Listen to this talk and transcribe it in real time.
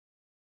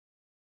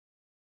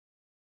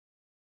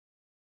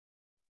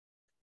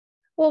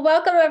Well,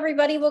 welcome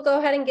everybody. We'll go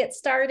ahead and get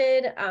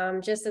started.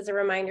 Just as a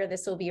reminder,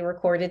 this will be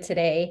recorded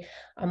today.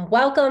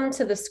 Welcome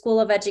to the School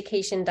of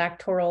Education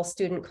Doctoral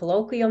Student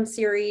Colloquium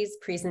Series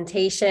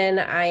presentation.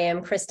 I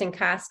am Kristin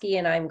Koskey,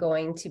 and I'm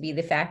going to be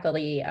the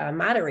faculty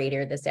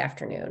moderator this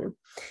afternoon.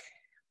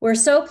 We're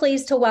so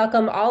pleased to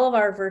welcome all of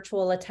our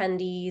virtual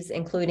attendees,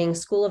 including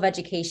School of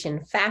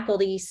Education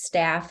faculty,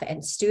 staff,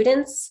 and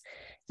students,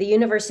 the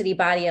university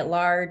body at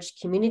large,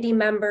 community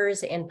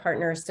members, and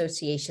partner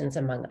associations,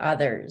 among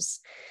others.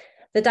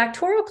 The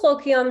Doctoral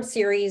Colloquium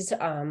series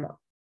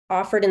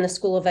offered in the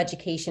School of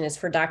Education is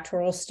for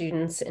doctoral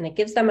students, and it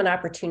gives them an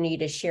opportunity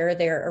to share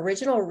their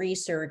original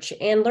research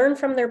and learn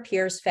from their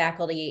peers,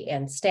 faculty,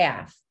 and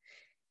staff.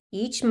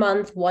 Each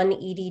month, one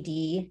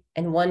EDD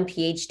and one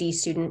PhD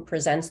student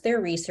presents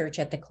their research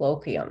at the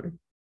colloquium.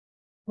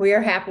 We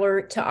are happy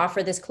to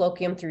offer this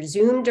colloquium through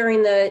Zoom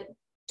during the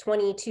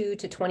 22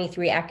 to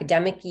 23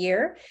 academic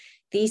year.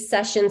 These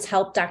sessions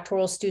help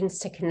doctoral students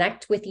to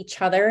connect with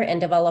each other and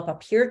develop a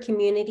peer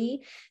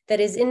community that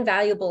is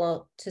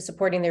invaluable to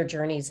supporting their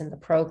journeys in the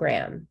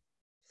program.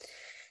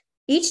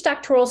 Each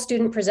doctoral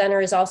student presenter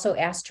is also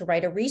asked to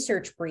write a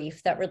research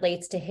brief that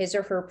relates to his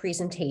or her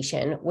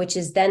presentation, which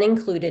is then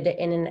included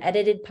in an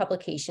edited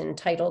publication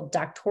titled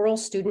Doctoral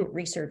Student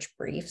Research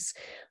Briefs,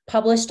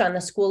 published on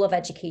the School of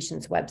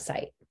Education's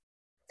website.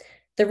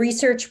 The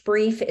research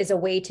brief is a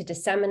way to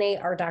disseminate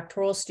our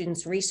doctoral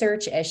students'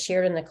 research as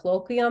shared in the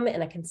colloquium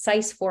in a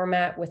concise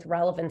format with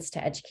relevance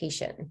to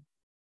education.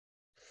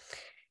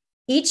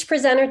 Each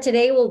presenter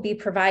today will be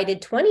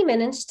provided 20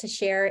 minutes to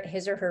share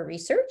his or her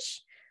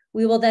research.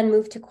 We will then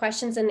move to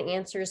questions and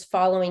answers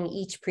following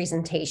each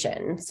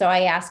presentation. So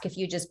I ask if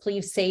you just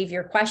please save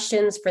your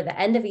questions for the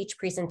end of each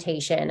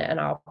presentation, and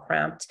I'll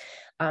prompt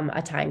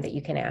a time that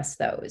you can ask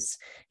those.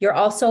 You're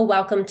also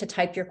welcome to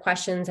type your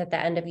questions at the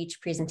end of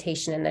each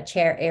presentation in the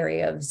chat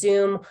area of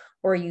Zoom,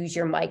 or use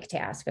your mic to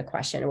ask a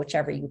question,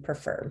 whichever you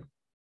prefer.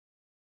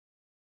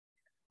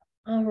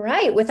 All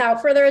right,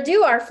 without further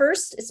ado, our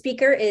first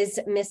speaker is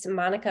Miss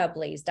Monica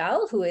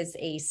Blaisdell, who is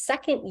a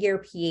second-year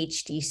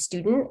PhD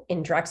student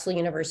in Drexel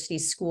University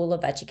School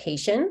of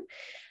Education.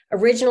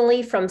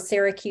 Originally from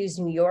Syracuse,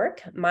 New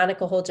York,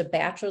 Monica holds a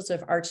Bachelor's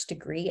of Arts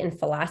degree in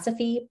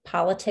Philosophy,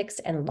 Politics,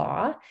 and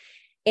Law,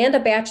 and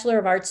a Bachelor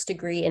of Arts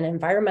degree in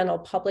Environmental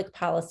Public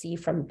Policy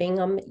from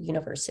Bingham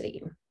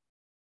University.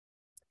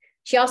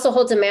 She also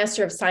holds a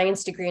Master of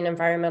Science degree in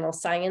Environmental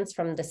Science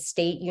from the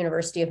State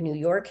University of New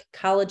York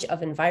College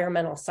of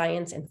Environmental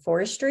Science and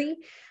Forestry,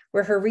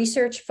 where her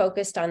research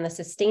focused on the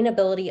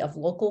sustainability of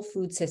local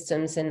food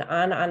systems in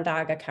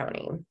Onondaga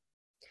County.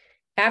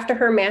 After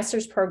her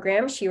master's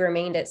program, she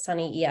remained at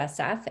SUNY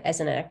ESF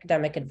as an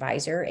academic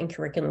advisor and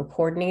curriculum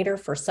coordinator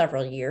for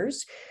several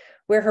years,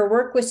 where her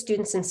work with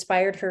students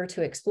inspired her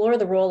to explore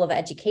the role of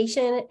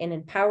education in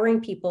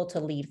empowering people to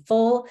lead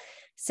full,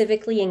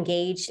 civically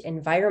engaged,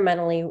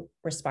 environmentally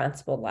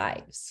responsible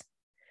lives.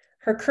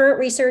 Her current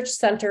research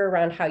centers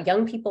around how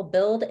young people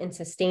build and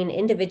sustain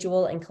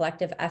individual and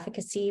collective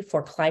efficacy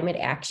for climate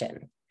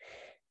action.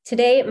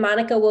 Today,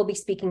 Monica will be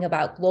speaking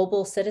about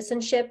global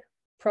citizenship,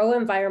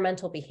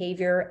 pro-environmental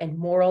behavior, and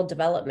moral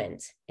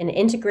development, an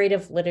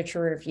integrative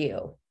literature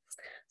review.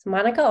 So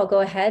Monica, I'll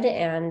go ahead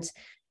and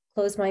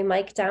close my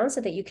mic down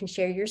so that you can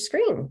share your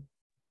screen.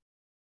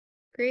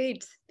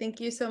 Great. Thank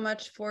you so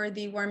much for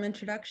the warm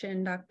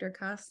introduction, Dr.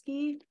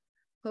 Koskey.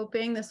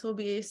 Hoping this will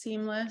be a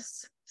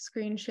seamless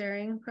screen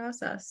sharing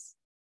process.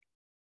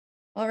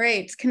 All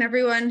right. Can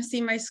everyone see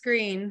my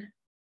screen?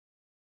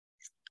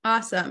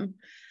 Awesome.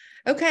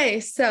 Okay.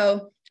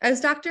 So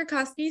as Dr.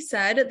 Koskey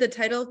said, the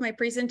title of my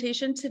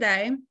presentation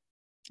today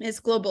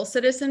is Global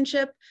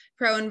Citizenship,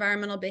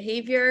 Pro-Environmental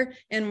Behavior,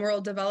 and Moral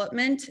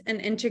Development, an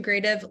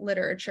Integrative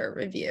Literature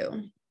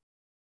Review.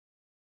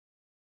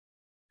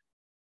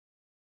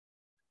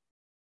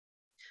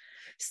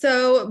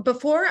 So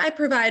before I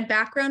provide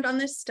background on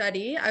this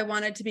study, I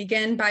wanted to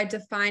begin by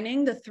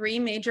defining the three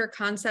major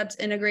concepts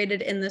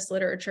integrated in this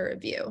literature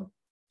review.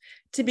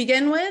 To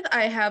begin with,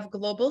 I have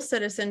global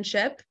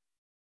citizenship,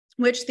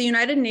 which the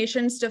United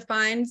Nations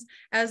defines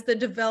as the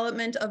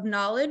development of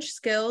knowledge,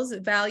 skills,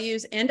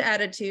 values, and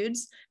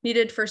attitudes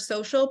needed for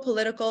social,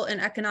 political,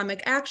 and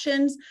economic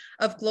actions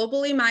of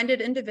globally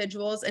minded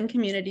individuals and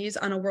communities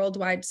on a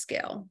worldwide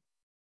scale.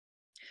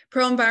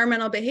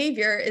 Pro-environmental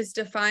behavior is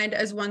defined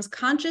as one's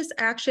conscious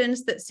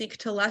actions that seek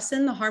to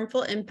lessen the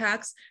harmful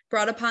impacts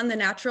brought upon the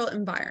natural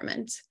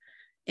environment.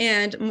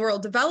 And moral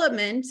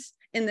development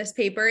in this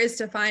paper is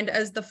defined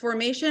as the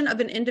formation of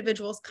an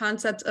individual's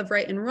concepts of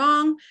right and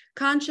wrong,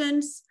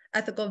 conscience,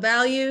 ethical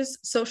values,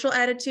 social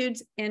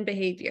attitudes, and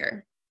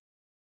behavior.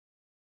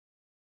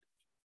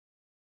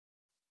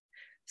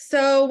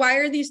 So why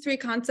are these three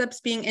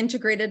concepts being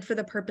integrated for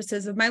the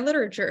purposes of my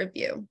literature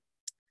review?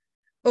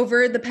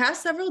 Over the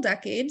past several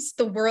decades,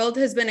 the world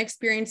has been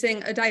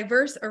experiencing a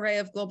diverse array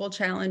of global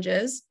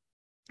challenges,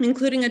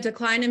 including a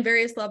decline in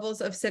various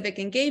levels of civic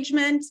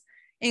engagement,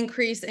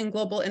 increase in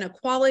global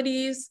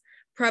inequalities,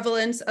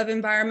 prevalence of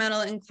environmental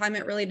and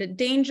climate-related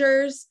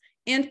dangers,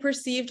 and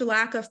perceived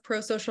lack of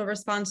pro-social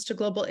response to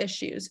global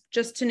issues,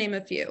 just to name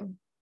a few.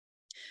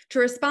 To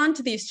respond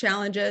to these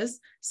challenges,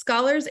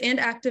 scholars and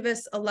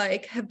activists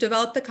alike have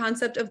developed the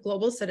concept of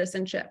global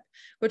citizenship,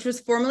 which was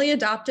formally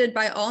adopted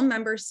by all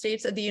member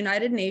states of the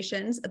United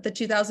Nations at the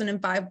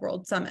 2005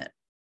 World Summit.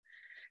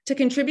 To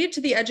contribute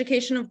to the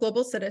education of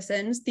global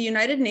citizens, the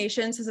United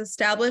Nations has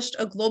established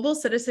a global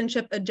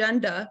citizenship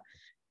agenda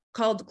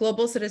called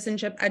Global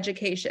Citizenship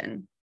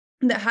Education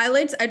that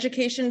highlights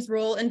education's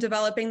role in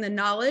developing the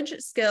knowledge,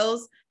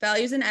 skills,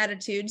 values, and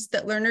attitudes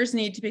that learners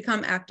need to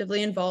become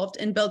actively involved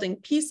in building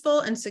peaceful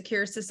and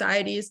secure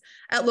societies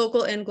at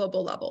local and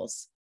global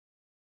levels.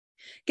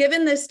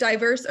 Given this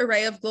diverse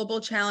array of global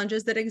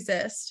challenges that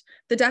exist,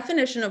 the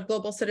definition of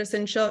global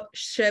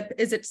citizenship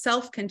is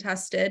itself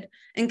contested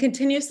and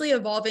continuously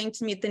evolving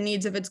to meet the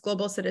needs of its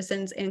global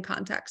citizens and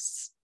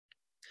contexts.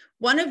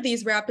 One of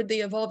these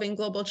rapidly evolving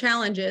global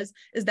challenges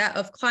is that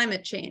of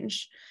climate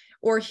change,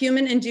 or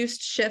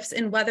human-induced shifts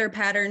in weather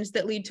patterns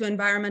that lead to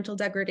environmental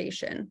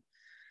degradation.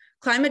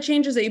 Climate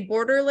change is a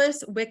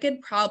borderless,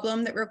 wicked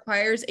problem that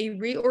requires a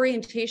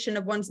reorientation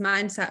of one's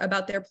mindset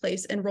about their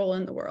place and role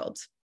in the world.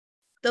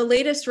 The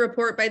latest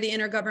report by the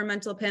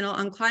Intergovernmental Panel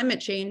on Climate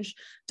Change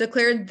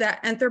declared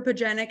that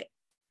anthropogenic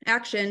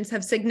actions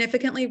have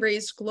significantly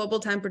raised global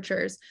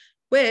temperatures,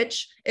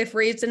 which, if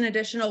raised an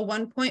additional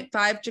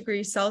 1.5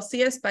 degrees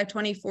Celsius by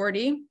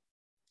 2040,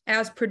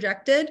 as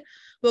projected,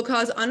 will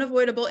cause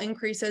unavoidable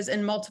increases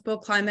in multiple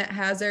climate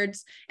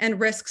hazards and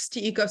risks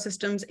to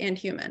ecosystems and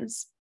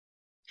humans.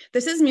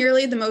 This is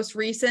merely the most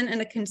recent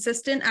and a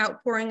consistent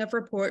outpouring of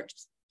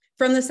reports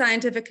from the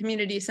scientific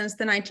community since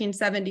the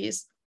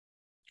 1970s,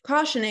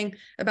 cautioning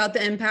about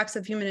the impacts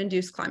of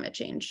human-induced climate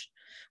change,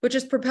 which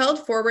has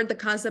propelled forward the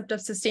concept of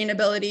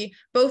sustainability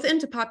both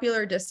into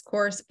popular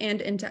discourse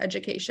and into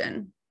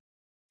education.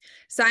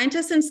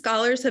 Scientists and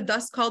scholars have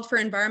thus called for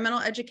environmental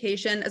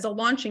education as a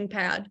launching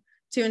pad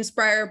to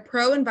inspire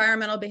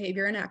pro-environmental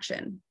behavior and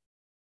action.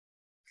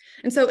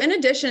 And so in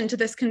addition to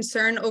this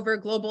concern over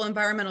global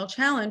environmental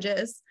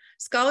challenges,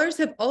 scholars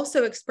have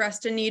also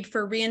expressed a need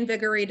for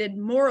reinvigorated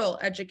moral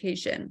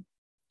education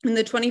in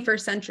the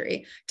 21st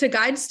century to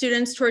guide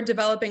students toward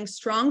developing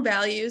strong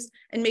values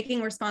and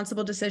making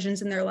responsible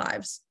decisions in their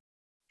lives,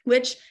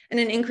 which in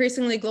an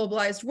increasingly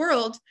globalized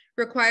world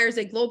requires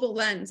a global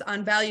lens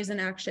on values and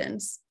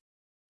actions.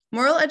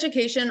 Moral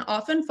education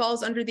often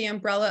falls under the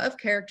umbrella of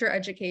character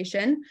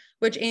education,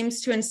 which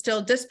aims to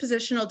instill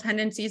dispositional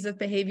tendencies of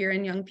behavior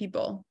in young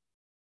people.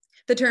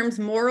 The terms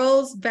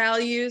morals,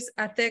 values,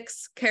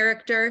 ethics,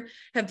 character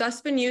have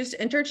thus been used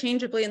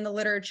interchangeably in the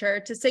literature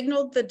to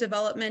signal the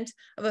development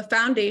of a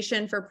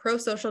foundation for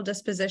pro-social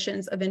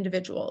dispositions of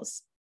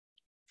individuals.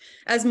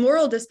 As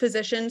moral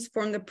dispositions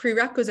form the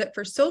prerequisite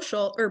for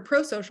social or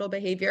pro-social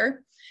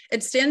behavior,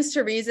 it stands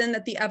to reason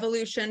that the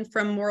evolution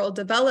from moral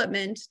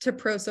development to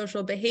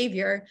pro-social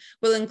behavior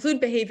will include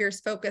behaviors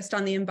focused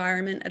on the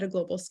environment at a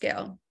global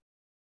scale.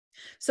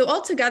 So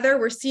altogether,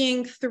 we're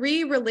seeing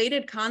three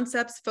related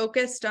concepts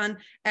focused on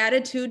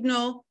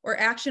attitudinal or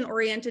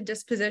action-oriented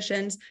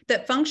dispositions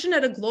that function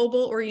at a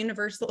global or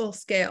universal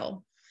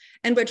scale,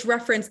 and which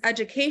reference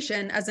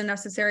education as a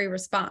necessary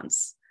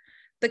response.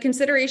 The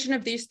consideration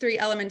of these three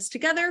elements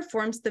together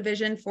forms the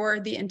vision for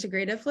the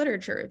integrative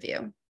literature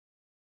review.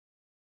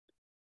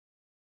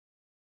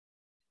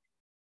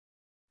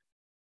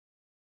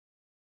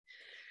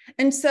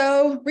 And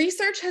so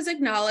research has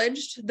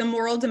acknowledged the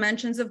moral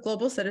dimensions of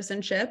global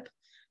citizenship.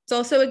 It's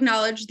also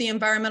acknowledged the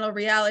environmental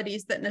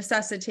realities that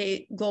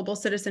necessitate global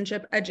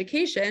citizenship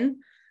education,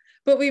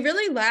 but we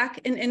really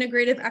lack an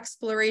integrative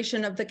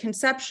exploration of the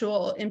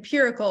conceptual,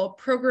 empirical,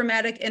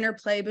 programmatic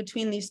interplay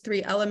between these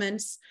three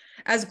elements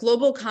as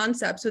global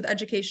concepts with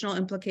educational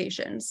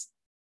implications.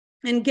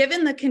 And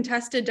given the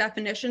contested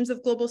definitions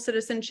of global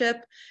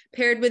citizenship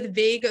paired with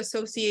vague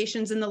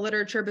associations in the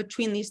literature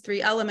between these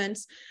three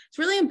elements, it's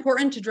really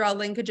important to draw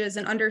linkages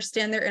and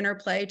understand their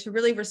interplay to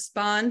really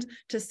respond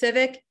to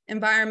civic,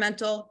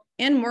 environmental,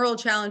 and moral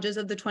challenges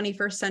of the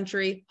 21st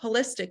century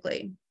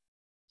holistically.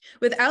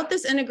 Without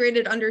this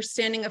integrated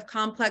understanding of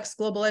complex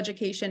global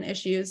education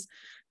issues,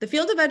 the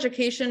field of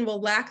education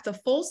will lack the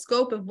full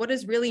scope of what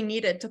is really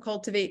needed to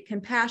cultivate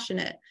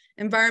compassionate,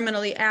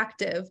 environmentally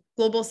active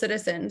global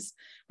citizens,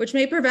 which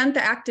may prevent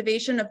the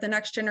activation of the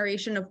next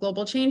generation of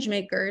global change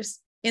makers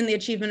in the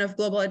achievement of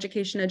global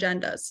education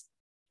agendas.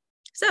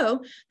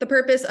 So the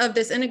purpose of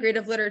this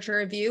integrative literature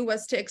review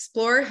was to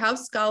explore how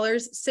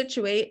scholars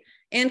situate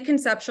and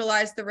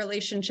conceptualize the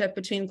relationship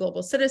between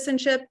global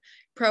citizenship,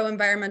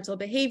 pro-environmental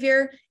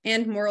behavior,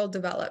 and moral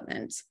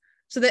development,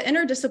 so that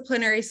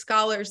interdisciplinary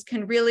scholars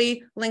can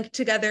really link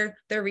together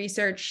their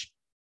research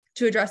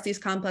to address these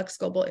complex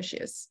global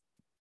issues.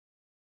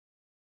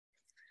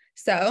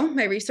 So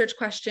my research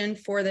question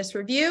for this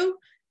review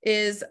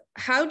is,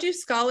 how do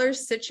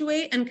scholars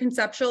situate and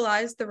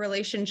conceptualize the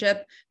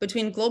relationship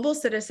between global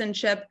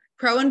citizenship,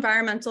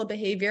 pro-environmental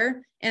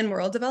behavior, and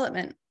moral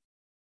development?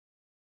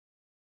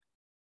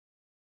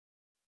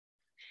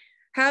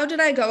 How did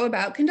I go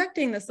about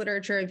conducting this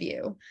literature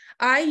review?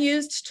 I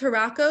used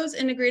Tarraco's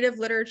Integrative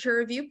Literature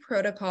Review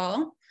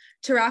Protocol.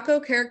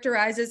 Tarraco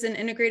characterizes an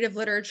integrative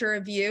literature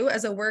review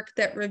as a work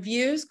that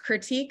reviews,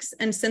 critiques,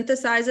 and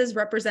synthesizes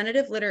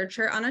representative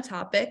literature on a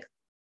topic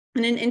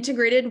in an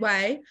integrated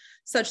way,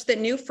 such that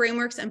new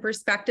frameworks and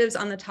perspectives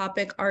on the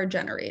topic are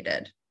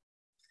generated.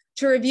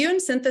 To review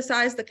and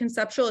synthesize the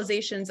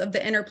conceptualizations of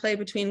the interplay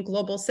between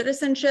global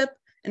citizenship,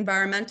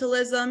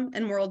 environmentalism,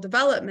 and moral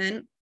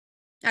development,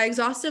 I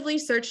exhaustively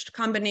searched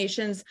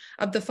combinations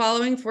of the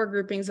following 4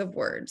 groupings of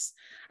words.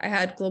 I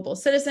had global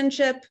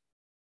citizenship,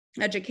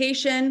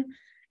 education,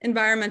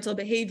 environmental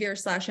behavior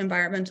 /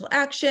 environmental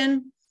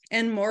action,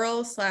 and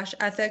moral /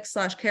 ethics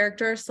 /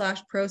 character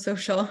 /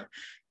 pro-social.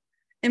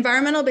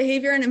 Environmental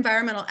behavior and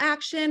environmental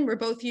action were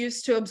both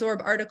used to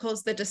absorb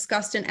articles that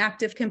discussed an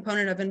active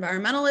component of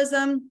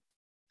environmentalism,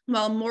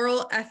 while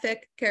moral,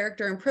 ethic,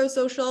 character, and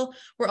pro-social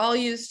were all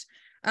used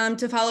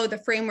to follow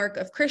the framework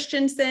of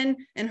Christensen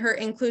and her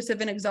inclusive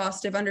and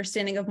exhaustive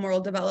understanding of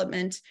moral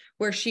development,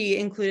 where she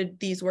included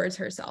these words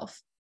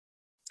herself.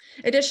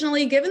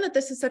 Additionally, given that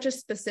this is such a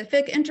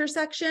specific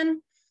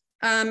intersection,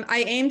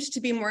 I aimed to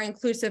be more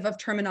inclusive of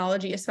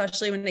terminology,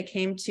 especially when it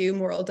came to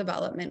moral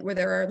development, where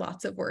there are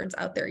lots of words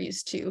out there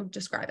used to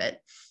describe it.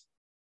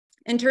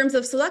 In terms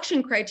of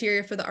selection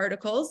criteria for the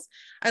articles,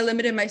 I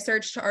limited my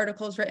search to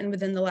articles written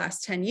within the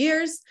last 10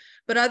 years.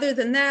 But other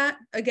than that,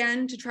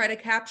 again, to try to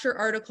capture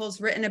articles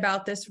written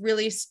about this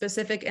really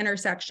specific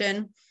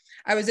intersection,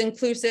 I was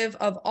inclusive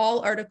of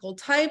all article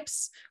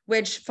types,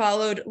 which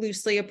followed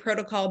loosely a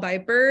protocol by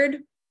Bird.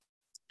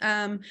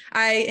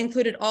 I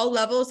included all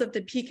levels of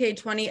the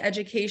PK20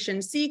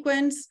 education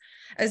sequence,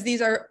 as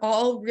these are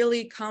all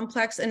really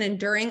complex and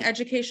enduring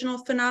educational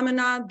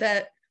phenomena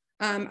that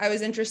I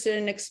was interested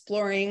in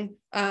exploring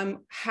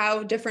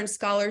how different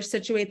scholars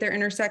situate their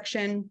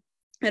intersection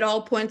at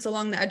all points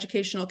along the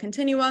educational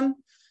continuum.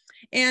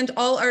 And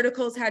all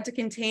articles had to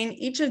contain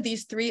each of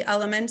these 3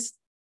 elements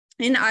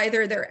in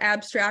either their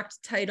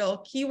abstract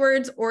title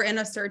keywords or in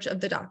a search of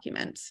the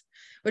document,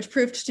 which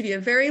proved to be a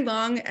very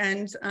long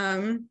and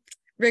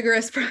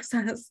rigorous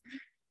process.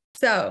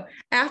 So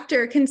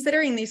after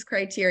considering these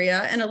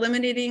criteria and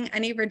eliminating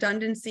any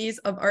redundancies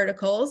of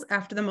articles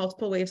after the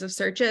multiple waves of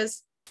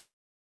searches,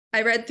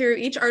 I read through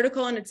each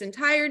article in its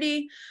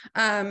entirety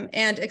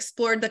and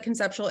explored the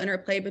conceptual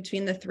interplay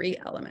between the 3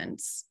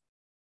 elements.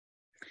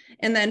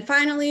 And then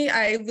finally,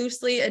 I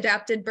loosely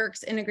adapted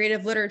Burke's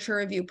Integrative Literature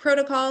Review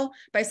Protocol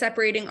by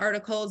separating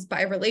articles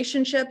by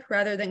relationship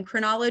rather than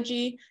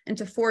chronology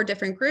into 4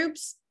 different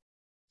groups: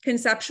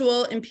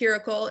 conceptual,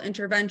 empirical,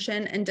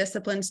 intervention, and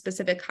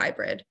discipline-specific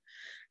hybrid.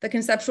 The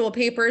conceptual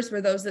papers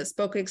were those that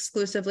spoke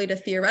exclusively to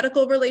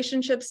theoretical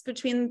relationships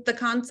between the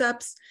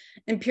concepts.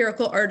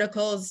 Empirical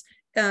articles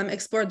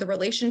explored the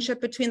relationship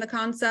between the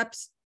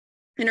concepts.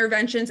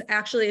 Interventions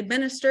actually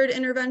administered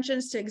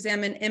interventions to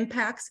examine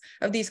impacts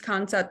of these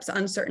concepts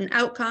on certain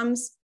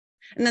outcomes.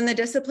 And then the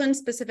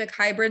discipline-specific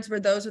hybrids were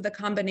those with a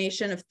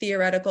combination of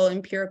theoretical,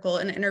 empirical,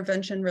 and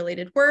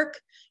intervention-related work,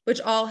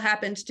 which all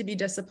happened to be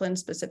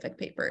discipline-specific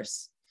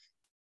papers.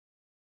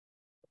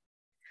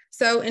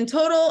 So in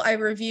total, I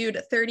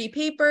reviewed 30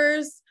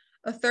 papers.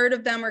 A third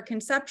of them were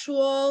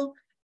conceptual,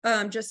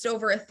 just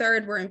over a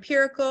third were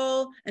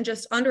empirical, and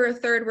just under a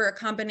third were a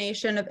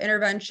combination of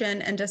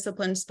intervention and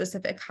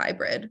discipline-specific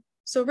hybrid.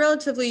 So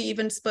relatively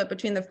even split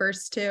between the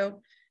first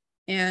 2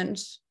 and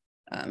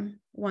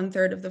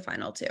 1/3 of the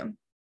final 2.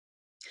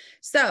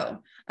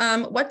 So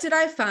what did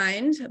I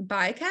find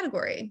by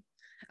category?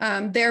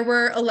 There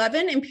were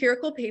 11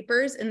 empirical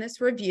papers in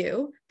this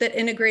review that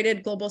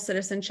integrated global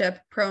citizenship,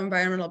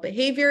 pro-environmental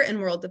behavior, and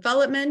moral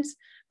development,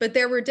 but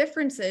there were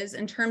differences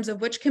in terms of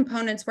which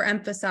components were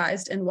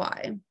emphasized and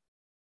why.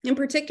 In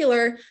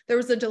particular, there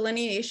was a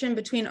delineation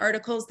between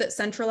articles that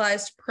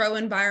centralized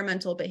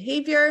pro-environmental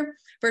behavior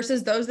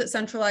versus those that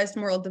centralized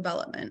moral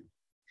development.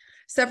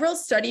 Several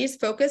studies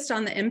focused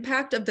on the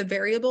impact of the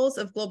variables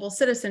of global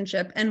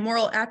citizenship and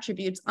moral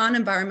attributes on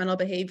environmental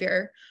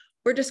behavior,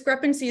 where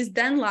discrepancies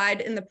then lied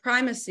in the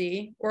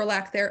primacy, or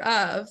lack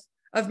thereof,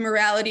 of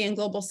morality and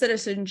global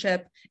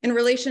citizenship in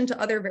relation to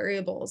other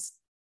variables,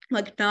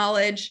 like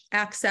knowledge,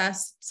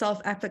 access,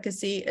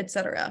 self-efficacy,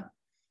 etc.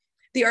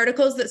 The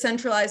articles that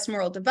centralized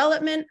moral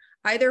development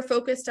either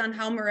focused on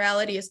how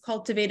morality is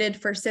cultivated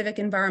for civic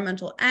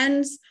environmental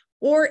ends,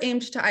 or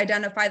aimed to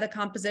identify the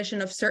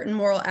composition of certain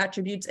moral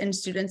attributes in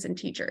students and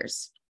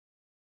teachers.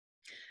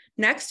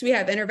 Next, we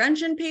have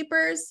intervention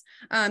papers.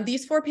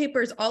 These 4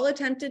 papers all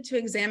attempted to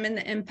examine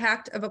the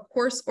impact of a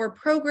course or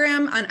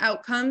program on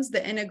outcomes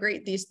that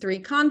integrate these 3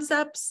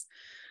 concepts.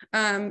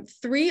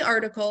 3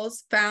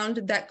 articles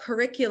found that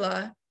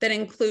curricula that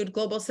include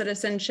global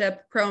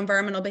citizenship,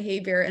 pro-environmental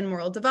behavior, and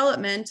moral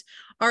development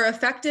are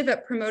effective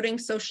at promoting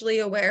socially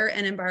aware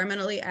and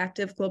environmentally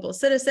active global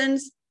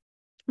citizens,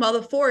 while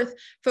the 4th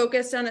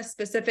focused on a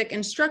specific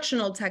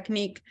instructional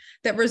technique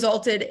that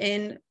resulted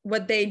in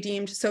what they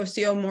deemed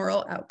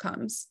socio-moral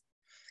outcomes.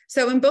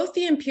 So in both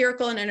the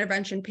empirical and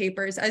intervention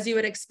papers, as you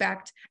would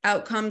expect,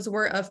 outcomes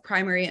were of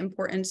primary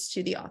importance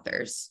to the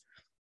authors.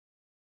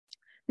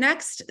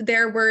 Next,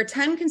 there were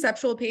 10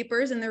 conceptual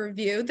papers in the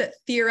review that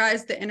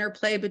theorized the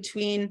interplay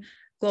between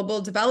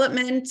global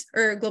development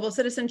or global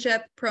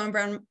citizenship,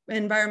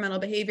 pro-environmental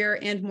behavior,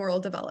 and moral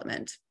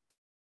development.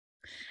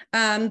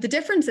 The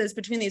differences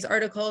between these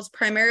articles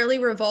primarily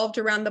revolved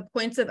around the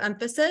points of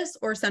emphasis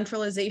or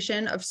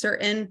centralization of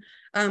certain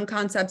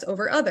concepts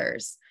over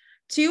others.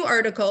 2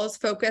 articles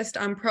focused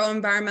on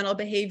pro-environmental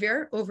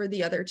behavior over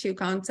the other 2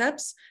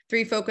 concepts.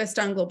 3 focused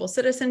on global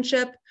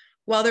citizenship,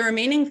 while the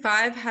remaining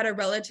 5 had a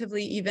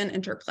relatively even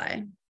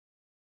interplay.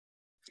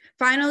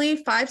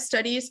 Finally, 5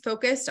 studies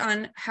focused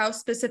on how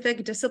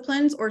specific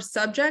disciplines or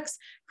subjects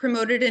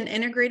promoted an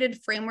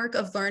integrated framework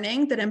of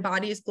learning that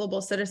embodies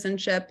global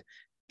citizenship,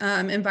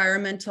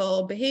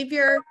 environmental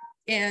behavior,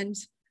 and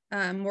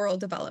moral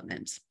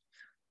development.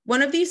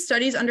 One of these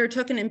studies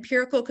undertook an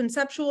empirical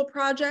conceptual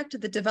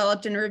project that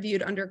developed and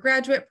reviewed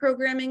undergraduate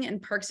programming in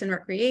parks and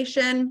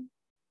recreation.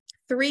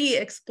 3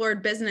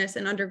 explored business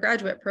and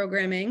undergraduate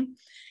programming,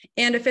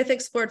 and a 5th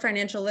explored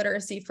financial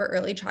literacy for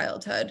early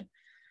childhood.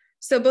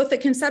 So both the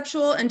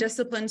conceptual and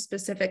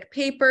discipline-specific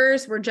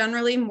papers were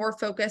generally more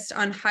focused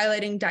on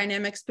highlighting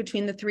dynamics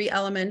between the 3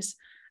 elements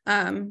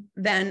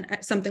than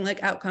something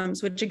like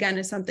outcomes, which again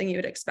is something you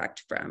would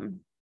expect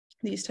from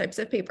these types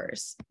of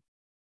papers.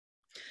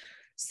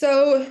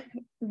 So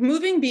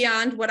moving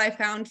beyond what I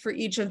found for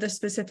each of the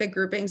specific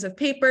groupings of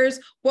papers,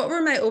 what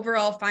were my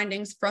overall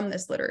findings from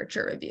this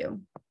literature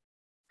review?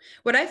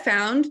 What I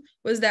found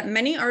was that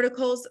many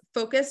articles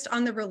focused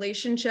on the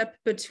relationship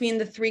between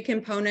the 3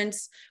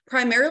 components,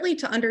 primarily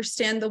to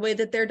understand the way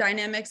that their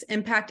dynamics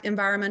impact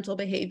environmental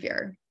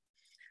behavior.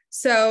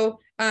 So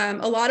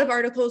a lot of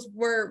articles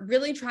were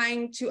really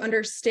trying to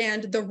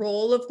understand the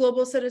role of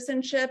global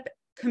citizenship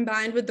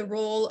combined with the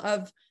role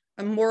of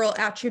a moral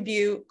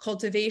attribute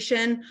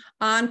cultivation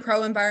on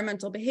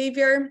pro-environmental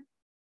behavior,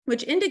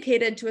 which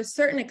indicated to a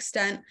certain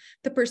extent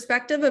the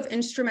perspective of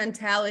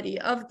instrumentality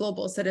of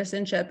global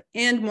citizenship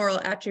and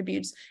moral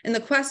attributes in the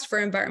quest for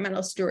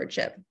environmental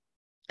stewardship,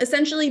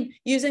 essentially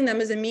using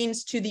them as a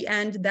means to the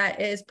end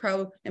that is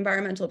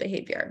pro-environmental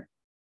behavior.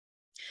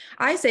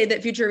 I say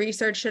that future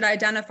research should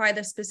identify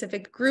the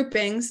specific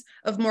groupings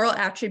of moral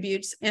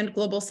attributes and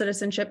global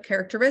citizenship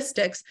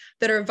characteristics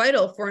that are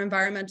vital for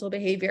environmental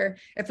behavior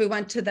if we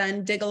want to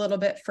then dig a little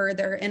bit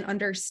further and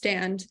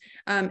understand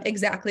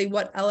exactly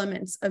what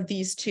elements of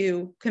these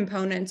 2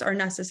 components are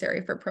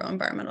necessary for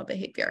pro-environmental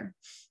behavior.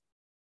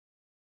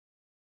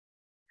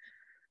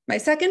 My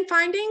second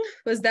finding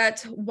was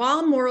that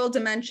while moral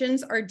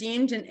dimensions are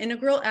deemed an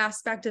integral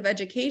aspect of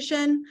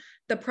education,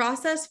 the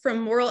process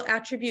from moral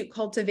attribute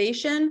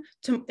cultivation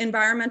to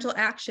environmental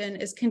action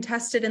is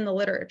contested in the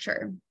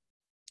literature.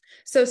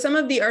 So some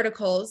of the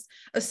articles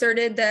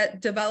asserted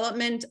that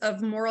development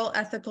of moral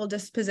ethical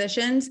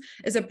dispositions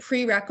is a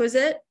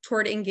prerequisite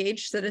toward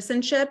engaged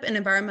citizenship and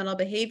environmental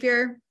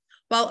behavior,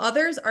 while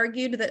others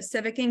argued that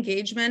civic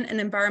engagement and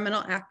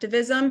environmental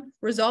activism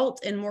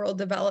result in moral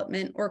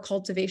development or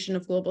cultivation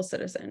of global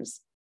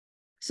citizens.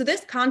 So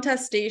this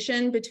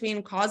contestation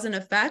between cause and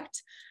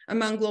effect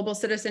among global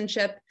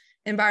citizenship,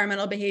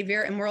 environmental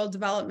behavior, and moral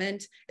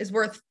development is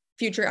worth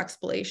future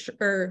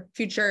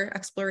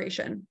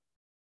exploration.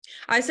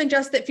 I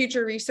suggest that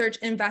future research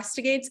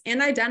investigates and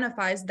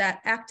identifies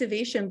that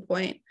activation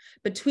point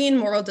between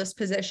moral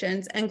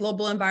dispositions and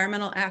global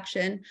environmental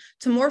action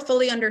to more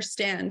fully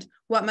understand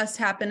what must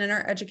happen in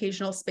our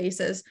educational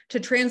spaces to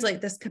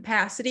translate this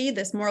capacity,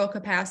 this moral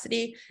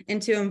capacity,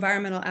 into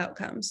environmental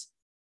outcomes.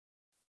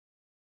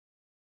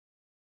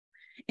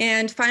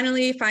 And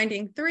finally,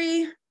 finding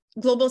 3,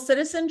 global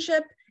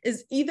citizenship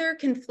is either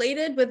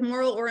conflated with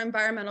moral or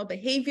environmental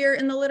behavior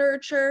in the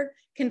literature,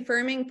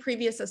 confirming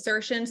previous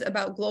assertions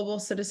about global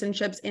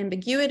citizenship's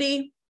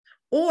ambiguity,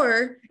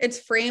 or it's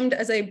framed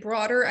as a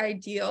broader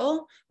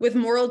ideal with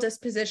moral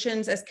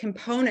dispositions as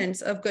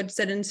components of good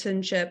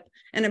citizenship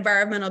and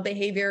environmental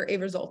behavior a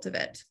result of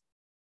it.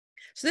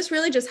 So this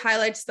really just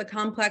highlights the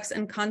complex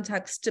and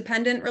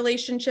context-dependent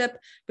relationship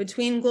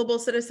between global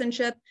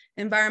citizenship,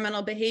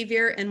 environmental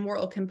behavior, and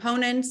moral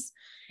components.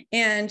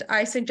 And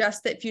I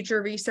suggest that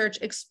future research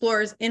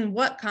explores in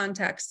what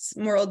contexts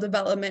moral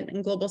development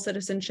and global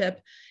citizenship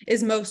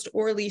is most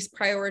or least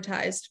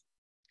prioritized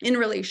in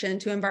relation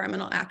to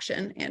environmental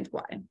action and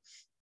why.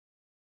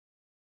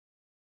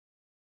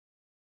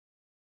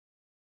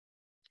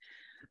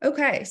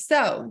 Okay,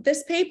 so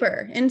this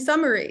paper, in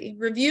summary,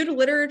 reviewed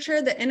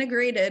literature that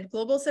integrated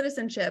global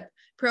citizenship,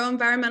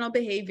 pro-environmental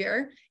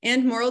behavior,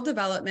 and moral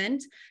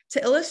development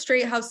to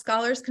illustrate how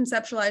scholars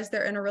conceptualize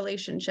their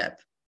interrelationship.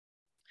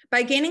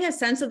 By gaining a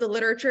sense of the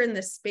literature in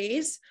this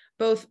space,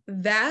 both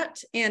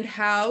that and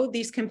how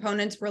these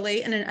components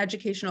relate in an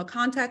educational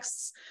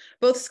context,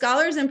 both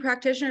scholars and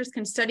practitioners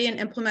can study and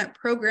implement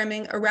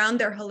programming around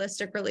their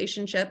holistic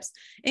relationships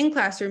in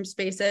classroom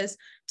spaces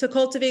to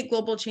cultivate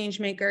global change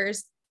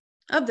makers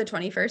of the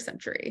 21st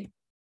century.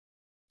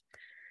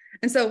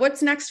 And so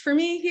what's next for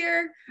me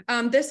here?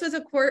 This was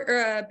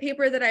a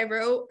paper that I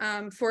wrote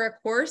for a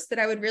course that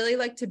I would really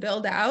like to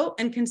build out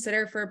and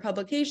consider for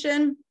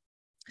publication.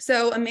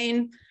 So a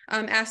main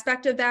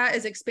aspect of that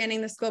is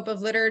expanding the scope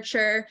of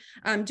literature,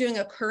 doing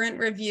a current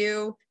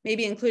review,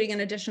 maybe including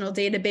an additional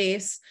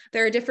database.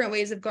 There are different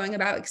ways of going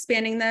about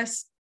expanding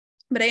this,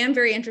 but I am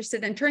very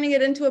interested in turning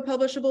it into a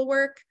publishable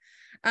work.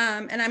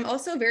 And I'm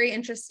also very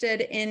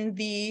interested in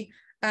the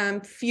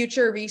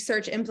future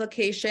research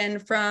implication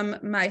from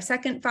my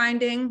second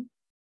finding,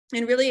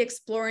 and really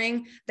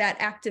exploring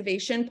that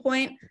activation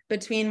point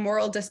between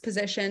moral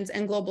dispositions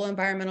and global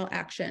environmental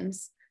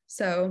actions.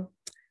 So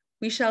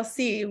we shall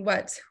see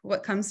what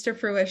comes to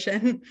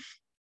fruition.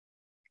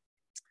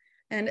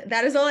 And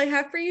that is all I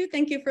have for you.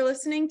 Thank you for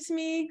listening to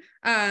me.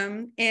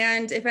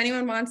 And if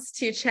anyone wants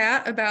to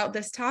chat about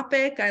this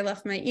topic, I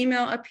left my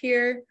email up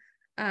here,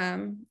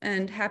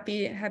 and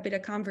happy to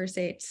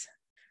conversate.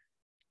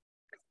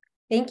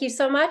 Thank you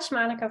so much,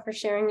 Monica, for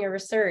sharing your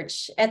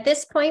research. At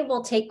this point,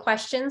 we'll take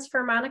questions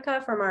for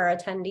Monica from our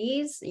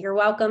attendees. You're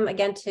welcome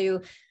again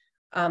to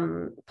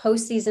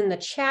post these in the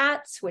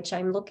chat, which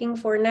I'm looking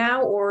for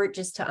now, or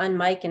just to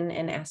unmic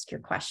and ask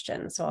your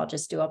questions. So I'll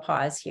just do a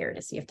pause here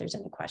to see if there's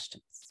any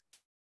questions.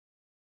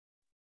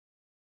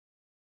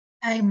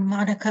 Hi,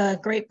 Monica,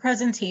 great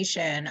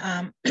presentation.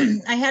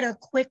 I had a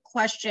quick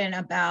question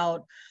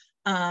about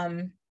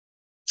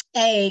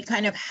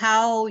kind of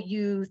how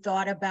you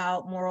thought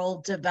about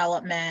moral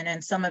development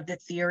and some of the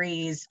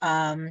theories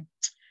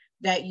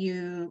that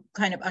you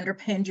kind of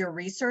underpinned your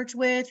research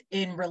with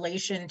in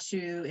relation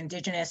to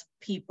Indigenous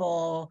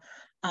people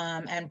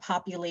and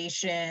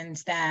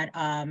populations that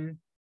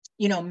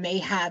may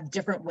have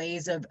different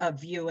ways of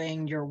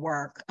viewing your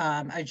work.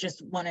 I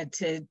just wanted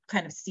to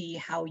kind of see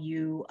how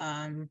you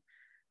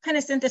kind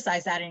of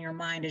synthesize that in your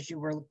mind as you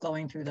were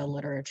going through the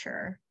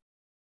literature.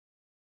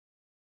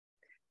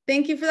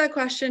 Thank you for that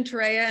question,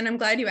 Tareya, and I'm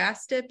glad you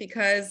asked it,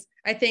 because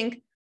I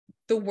think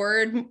the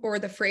word or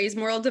the phrase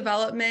moral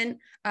development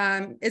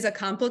is a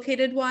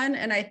complicated one,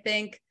 and I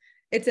think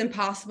it's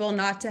impossible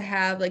not to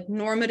have like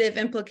normative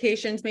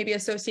implications maybe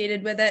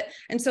associated with it.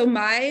 And so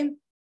my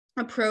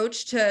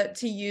approach to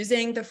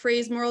using the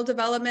phrase moral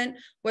development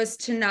was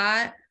to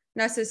not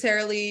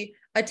necessarily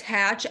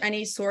attach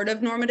any sort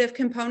of normative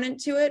component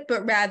to it,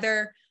 but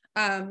rather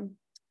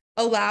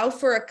allow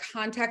for a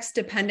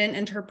context-dependent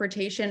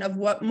interpretation of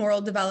what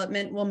moral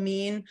development will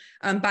mean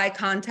by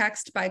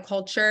context, by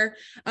culture,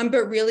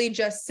 but really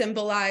just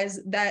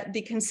symbolize that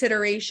the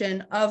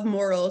consideration of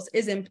morals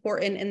is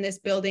important in this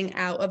building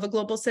out of a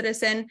global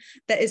citizen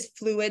that is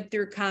fluid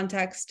through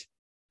context,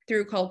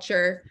 through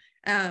culture,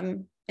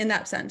 in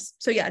that sense.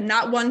 So yeah,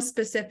 not one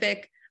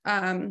specific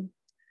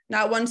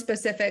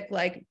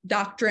like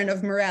doctrine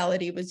of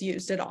morality was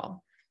used at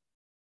all.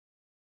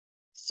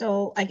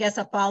 So I guess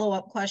a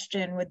follow-up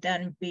question would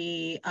then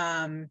be,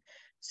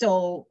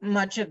 so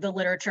much of the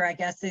literature, I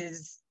guess,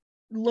 is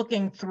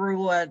looking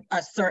through a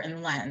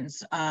certain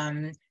lens.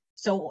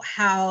 So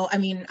how, I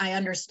mean, I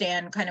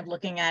understand kind of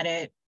looking at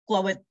it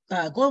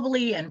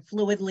globally and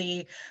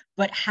fluidly,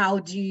 but how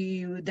do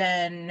you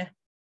then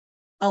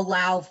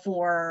allow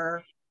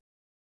for,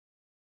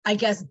 I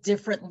guess,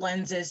 different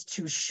lenses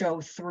to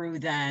show through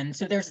then?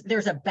 So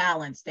there's a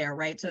balance there,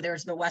 right? So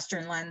there's the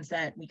Western lens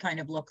that we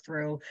kind of look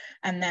through,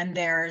 and then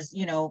there's,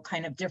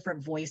 kind of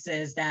different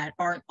voices that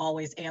aren't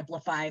always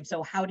amplified.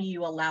 So how do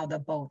you allow the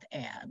both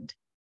and?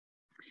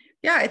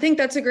 Yeah, I think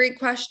that's a great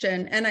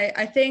question. And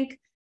I think,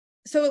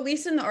 so at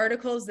least in the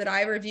articles that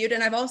I reviewed,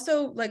 and I've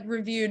also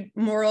reviewed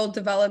moral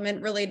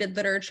development related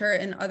literature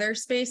in other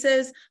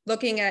spaces,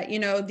 looking at,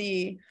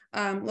 the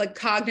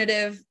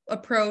cognitive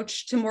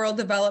approach to moral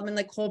development,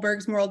 like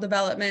Kohlberg's moral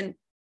development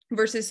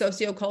versus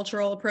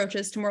sociocultural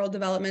approaches to moral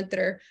development that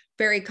are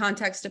very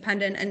context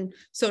dependent and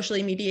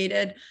socially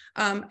mediated.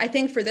 I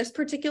think for this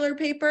particular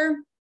paper,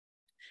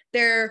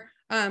 there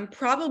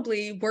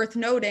probably worth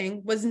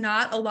noting was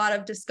not a lot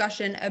of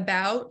discussion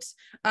about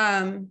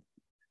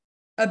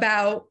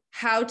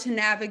how to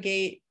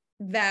navigate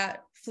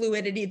that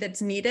fluidity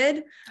that's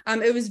needed.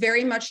 It was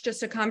very much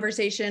just a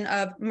conversation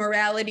of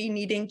morality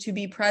needing to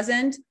be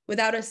present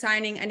without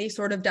assigning any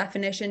sort of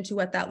definition to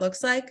what that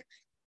looks like.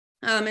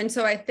 And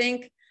so I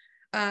think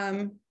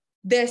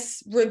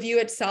this review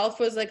itself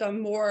was a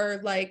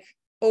more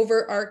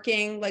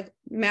overarching,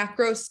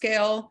 macro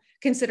scale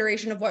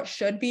consideration of what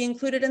should be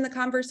included in the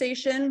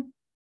conversation,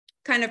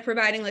 kind of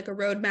providing a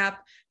roadmap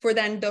for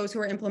then those who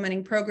are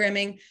implementing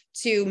programming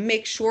to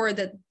make sure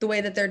that the way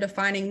that they're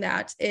defining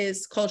that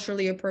is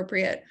culturally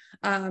appropriate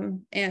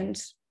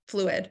and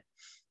fluid.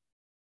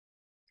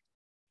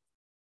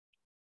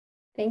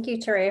 Thank you,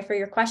 Tareya, for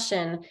your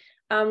question.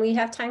 We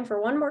have time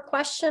for one more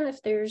question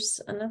if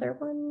there's another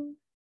one.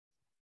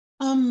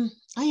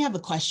 I have a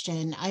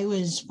question. I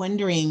was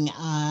wondering,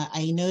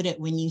 I noted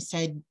when you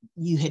said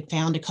you had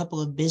found a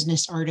couple of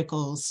business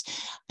articles,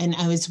 and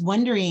I was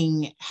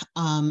wondering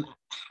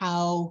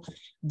how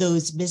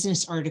those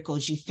business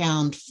articles you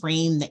found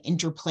frame the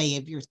interplay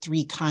of your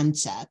three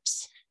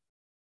concepts.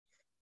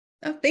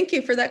 Oh, thank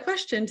you for that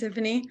question,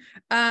 Tiffany.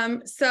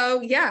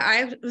 So yeah,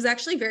 I was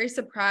actually very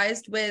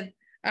surprised with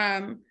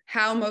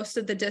how most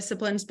of the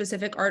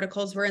discipline-specific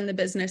articles were in the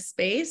business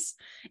space.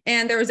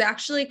 And there was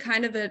actually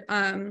kind of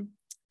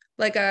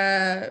like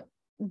a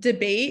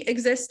debate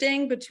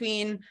existing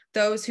between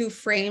those who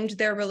framed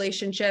their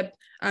relationship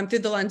through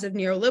the lens of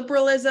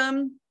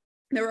neoliberalism.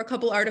 There were a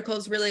couple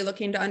articles really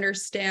looking to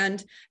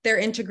understand their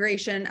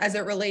integration as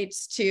it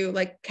relates to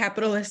like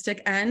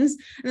capitalistic ends.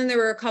 And then there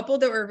were a couple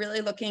that were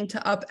really looking to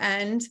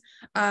upend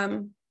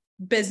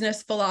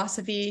business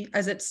philosophy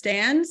as it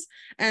stands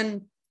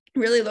and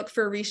really look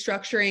for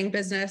restructuring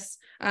business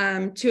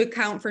to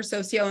account for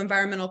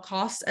socio-environmental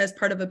costs as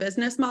part of a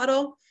business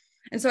model.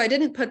 And so I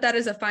didn't put that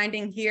as a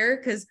finding here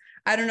because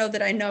I don't know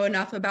that I know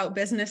enough about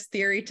business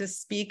theory to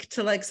speak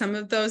to like some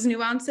of those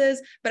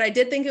nuances, but I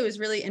did think it was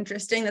really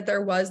interesting that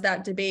there was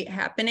that debate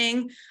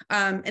happening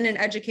in an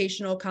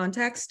educational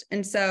context.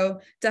 And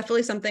so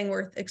definitely something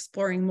worth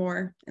exploring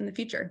more in the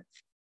future.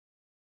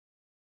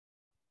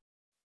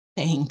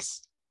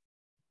 Thanks.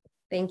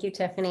 Thank you,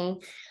 Tiffany.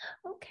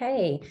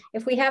 Okay,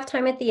 if we have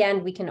time at the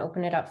end, we can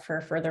open it up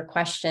for further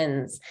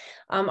questions.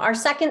 Our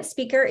second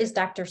speaker is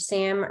Dr.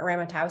 Sam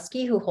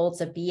Ramatowski, who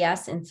holds a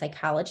BS in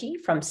psychology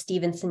from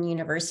Stevenson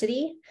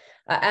University,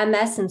 a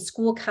MS in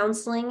school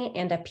counseling,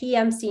 and a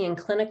PMC in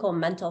clinical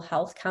mental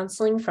health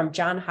counseling from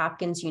Johns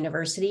Hopkins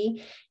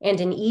University,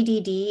 and an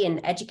EDD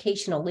in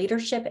educational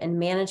leadership and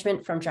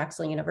management from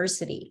Drexel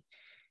University.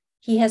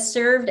 He has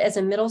served as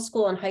a middle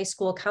school and high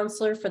school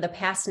counselor for the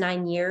past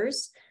 9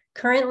 years.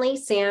 Currently,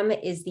 Sam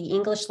is the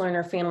English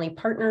Learner Family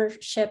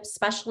Partnership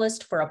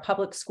Specialist for a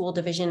public school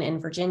division in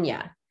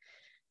Virginia.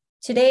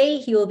 Today,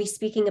 he will be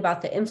speaking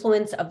about the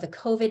influence of the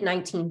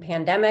COVID-19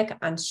 pandemic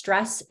on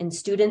stress in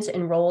students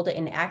enrolled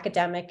in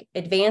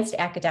advanced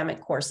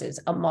academic courses,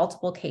 a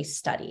multiple case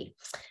study.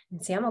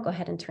 And Sam, I'll go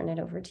ahead and turn it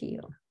over to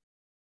you.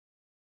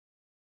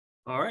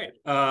 All right.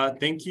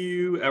 Thank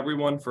you,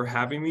 everyone, for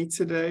having me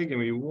today. Give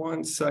me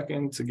 1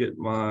 second to get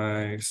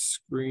my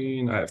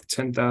screen. I have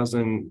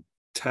 10,000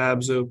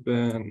 tabs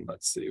open.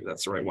 Let's see if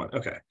that's the right one.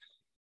 Okay,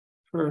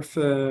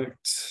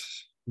 perfect.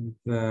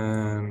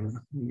 Then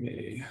let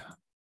me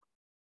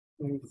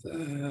move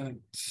that,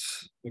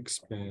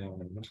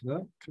 expand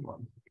that. Come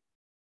on.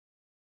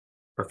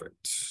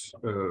 Perfect.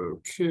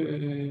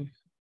 Okay.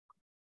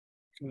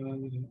 Got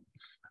it.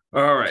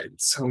 All right,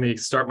 so let me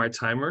start my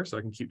timer so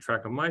I can keep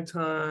track of my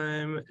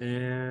time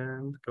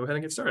and go ahead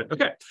and get started.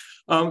 Okay,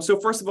 so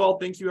first of all,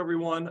 thank you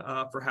everyone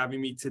for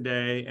having me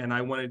today. And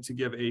I wanted to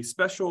give a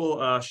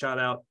special shout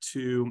out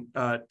to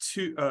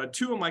two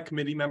of my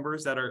committee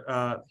members that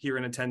are here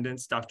in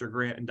attendance, Dr.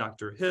 Grant and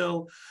Dr.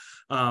 Hill.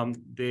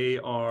 They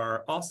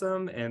are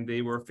awesome and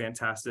they were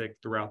fantastic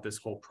throughout this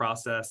whole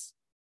process.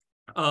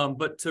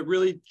 But to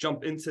really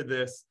jump into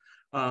this,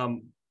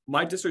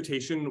 my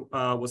dissertation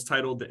was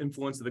titled The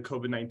Influence of the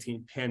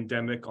COVID-19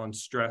 Pandemic on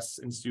Stress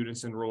in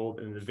Students Enrolled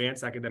in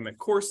Advanced Academic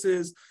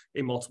Courses,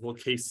 a Multiple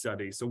Case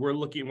Study. So we're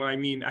looking, when I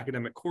mean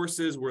academic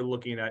courses, we're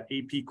looking at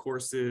AP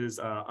courses,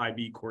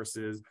 IB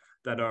courses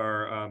that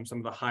are some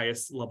of the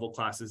highest level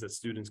classes that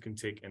students can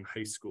take in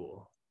high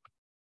school.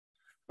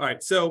 All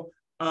right, so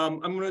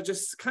I'm going to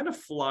just kind of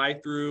fly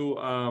through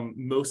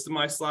most of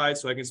my slides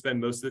so I can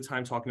spend most of the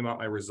time talking about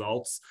my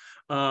results.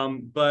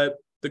 But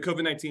the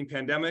COVID-19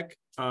 pandemic,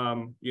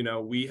 you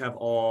know, we have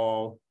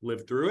all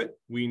lived through it.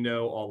 We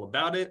know all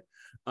about it.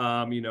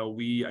 You know,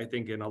 I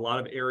think in a lot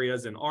of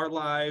areas in our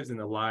lives, in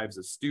the lives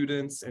of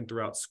students and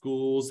throughout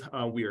schools,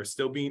 we are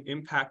still being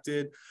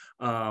impacted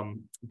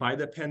by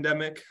the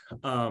pandemic.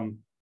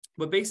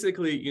 But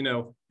basically, you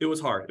know, it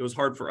was hard. It was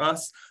hard for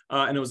us,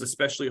 and it was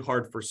especially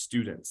hard for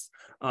students.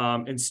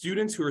 And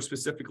students who are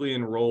specifically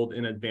enrolled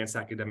in advanced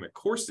academic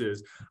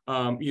courses,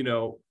 you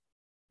know,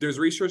 there's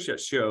research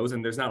that shows,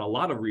 and there's not a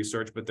lot of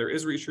research, but there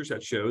is research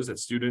that shows that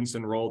students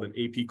enrolled in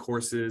AP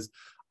courses,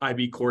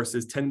 IB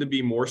courses tend to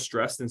be more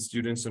stressed than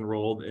students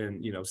enrolled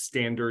in, you know,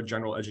 standard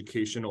general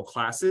educational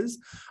classes.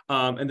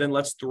 And then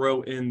let's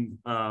throw in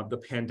the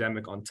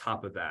pandemic on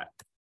top of that.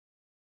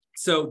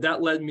 So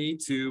that led me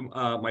to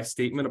my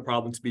statement, a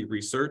problem to be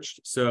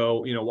researched.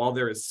 So, you know, while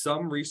there is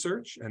some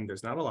research, and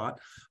there's not a lot,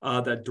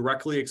 that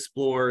directly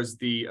explores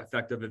the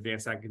effect of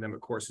advanced academic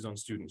courses on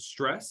student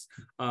stress,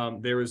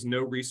 there is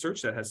no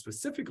research that has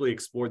specifically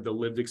explored the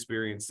lived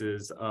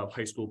experiences of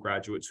high school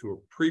graduates who were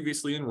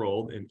previously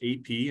enrolled in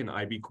AP and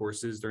IB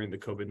courses during the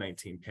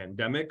COVID-19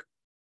 pandemic.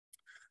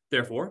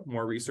 Therefore,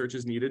 more research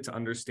is needed to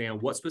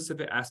understand what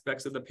specific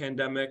aspects of the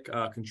pandemic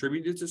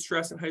contributed to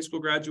stress in high school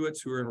graduates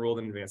who are enrolled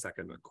in advanced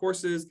academic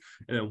courses,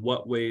 and in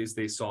what ways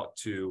they sought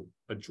to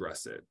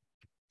address it.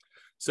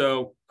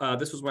 So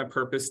this was my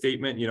purpose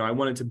statement. You know, I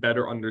wanted to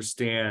better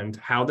understand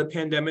how the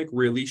pandemic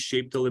really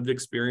shaped the lived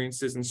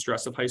experiences and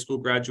stress of high school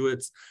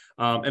graduates.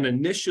 And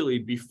initially,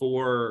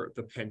 before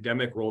the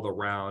pandemic rolled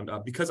around,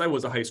 because I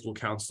was a high school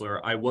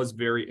counselor, I was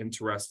very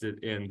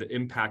interested in the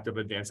impact of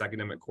advanced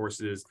academic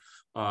courses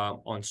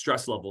on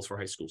stress levels for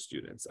high school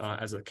students.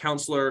 As a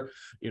counselor,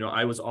 you know,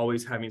 I was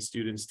always having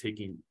students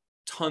taking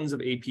tons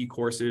of AP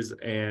courses,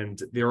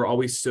 and they were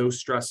always so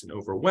stressed and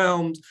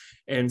overwhelmed.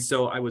 And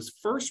so I was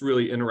first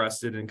really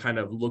interested in kind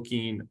of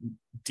looking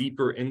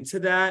deeper into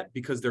that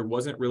because there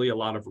wasn't really a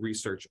lot of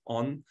research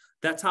on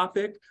that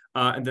topic.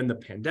 And then the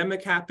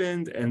pandemic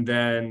happened. And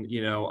then,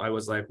 you know, I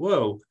was like,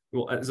 whoa,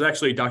 well, it was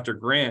actually Dr.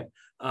 Grant,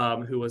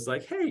 who was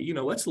like, hey, you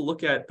know, let's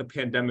look at the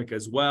pandemic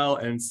as well.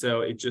 And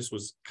so it just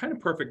was kind of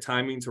perfect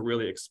timing to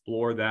really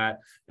explore that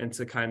and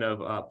to kind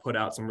of put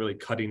out some really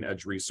cutting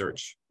edge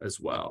research as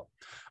well.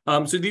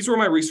 So these were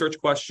my research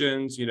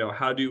questions. You know,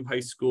 how do high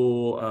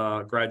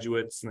school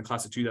graduates in the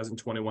class of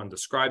 2021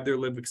 describe their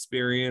lived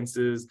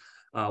experiences?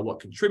 What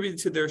contributed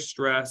to their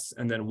stress?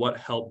 And then what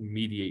helped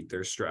mediate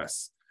their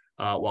stress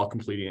while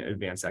completing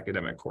advanced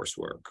academic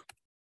coursework?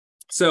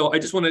 So I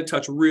just want to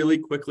touch really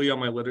quickly on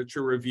my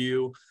literature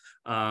review.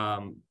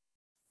 I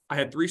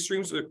had 3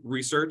 streams of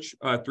research,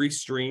 3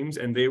 streams,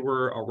 and they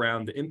were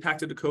around the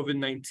impact of the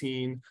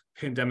COVID-19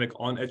 pandemic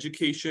on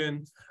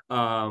education,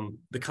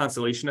 the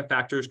constellation of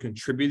factors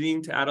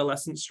contributing to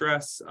adolescent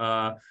stress,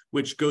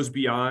 which goes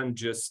beyond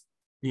just,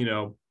 you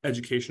know,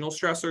 educational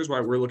stressors,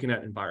 right? We're looking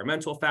at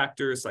environmental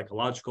factors,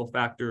 psychological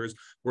factors.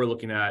 We're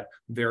looking at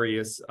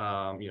various,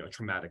 you know,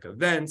 traumatic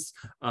events,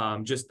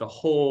 just the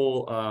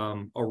whole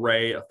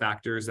array of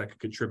factors that could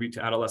contribute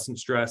to adolescent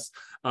stress.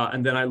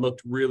 And then I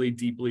looked really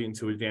deeply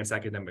into advanced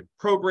academic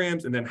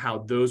programs and then how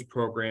those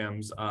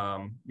programs,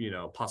 you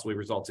know, possibly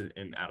resulted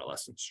in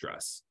adolescent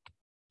stress.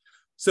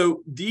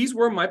 So these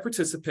were my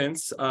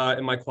participants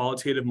in my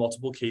qualitative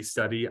multiple case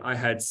study. I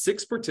had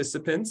 6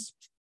 participants.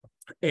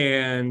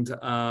 And,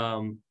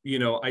 you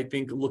know, I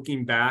think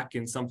looking back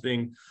in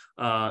something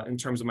in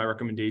terms of my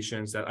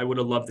recommendations that I would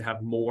have loved to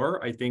have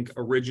more. I think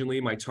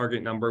originally my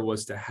target number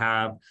was to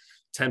have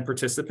 10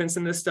 participants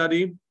in this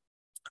study.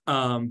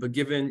 But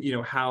given, you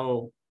know,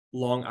 how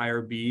long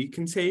IRB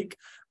can take,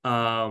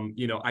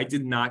 you know, I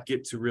did not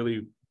get to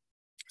really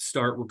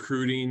start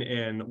recruiting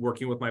and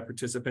working with my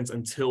participants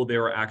until they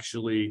were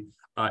actually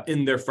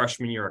in their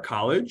freshman year of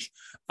college.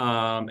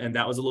 And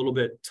that was a little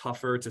bit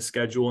tougher to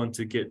schedule and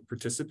to get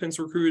participants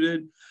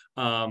recruited.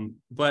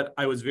 But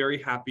I was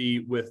very happy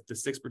with the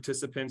 6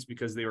 participants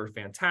because they were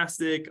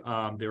fantastic.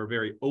 They were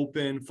very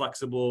open,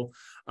 flexible.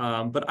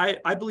 But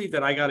I believe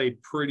that I got a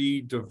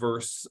pretty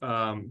diverse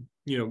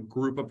you know,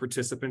 group of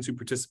participants who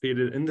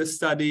participated in this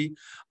study.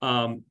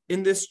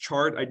 In this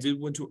chart, I did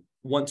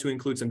want to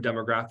include some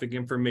demographic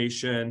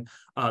information,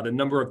 the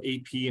number of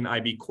AP and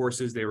IB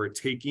courses they were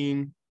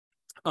taking.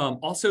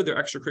 Also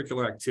their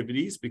extracurricular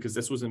activities, because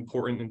this was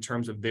important in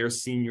terms of their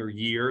senior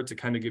year to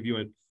kind of give you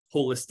a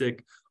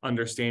holistic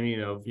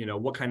understanding of, you know,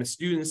 what kind of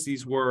students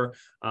these were,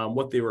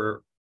 what they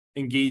were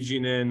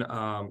engaging in,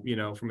 you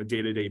know, from a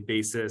day-to-day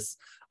basis,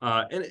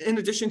 and in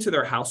addition to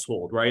their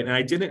household, right? And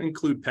I didn't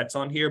include pets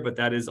on here, but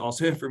that is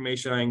also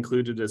information I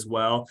included as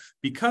well,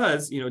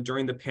 because, you know,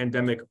 during the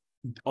pandemic,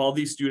 all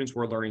these students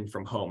were learning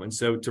from home. And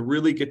so to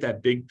really get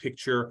that big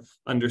picture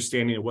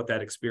understanding of what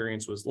that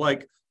experience was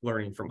like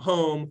learning from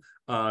home,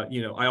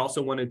 you know, I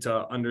also wanted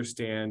to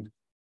understand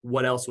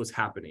what else was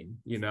happening,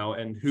 you know,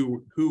 and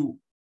who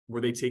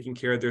were they taking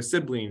care of their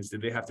siblings?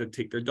 Did they have to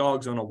take their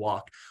dogs on a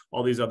walk?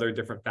 All these other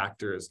different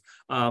factors.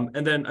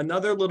 And then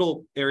another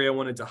little area I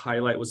wanted to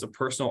highlight was the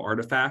personal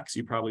artifacts.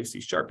 You probably see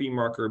Sharpie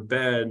marker,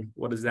 bed.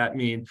 What does that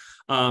mean?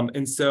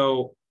 And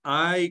so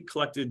I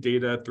collected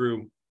data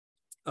through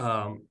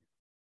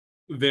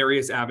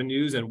various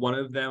avenues, and one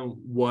of them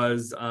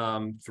was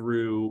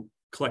through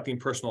collecting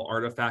personal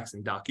artifacts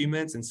and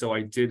documents. And so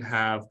I did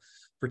have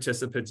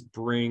participants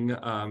bring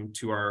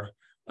to our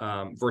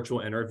virtual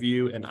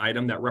interview an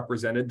item that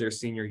represented their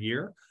senior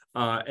year.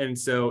 And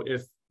so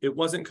if it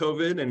wasn't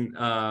COVID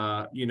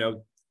and, you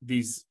know,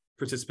 these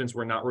participants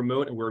were not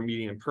remote and we're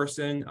meeting in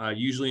person,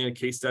 usually in a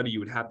case study, you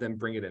would have them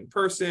bring it in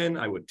person.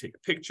 I would take a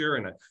picture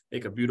and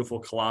make a beautiful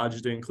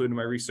collage to include in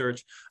my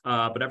research,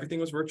 but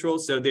everything was virtual.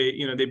 So they,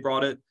 you know, they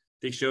brought it,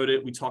 they showed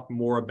it, we talked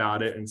more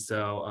about it. And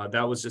so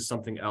that was just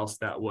something else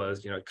that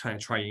was, you know, kind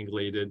of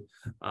triangulated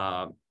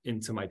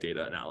into my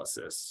data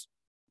analysis.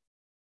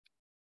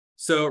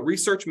 So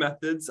research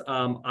methods,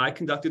 I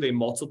conducted a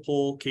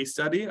multiple case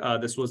study.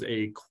 This was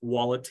a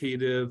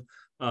qualitative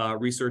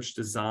research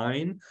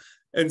design.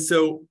 And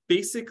so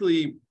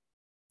basically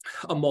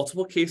a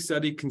multiple case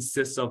study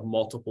consists of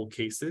multiple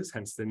cases,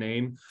 hence the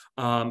name.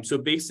 So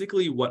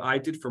basically what I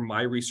did for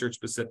my research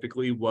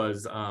specifically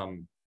was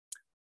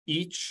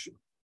each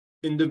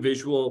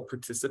individual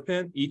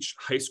participant, each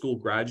high school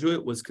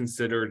graduate was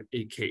considered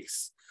a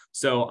case.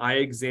 So I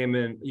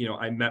examined, you know,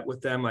 I met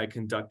with them, I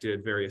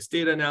conducted various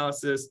data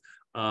analysis.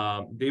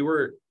 They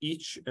were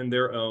each in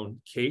their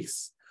own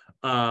case.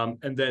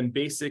 And then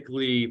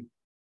basically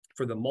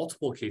for the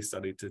multiple case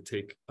study to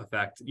take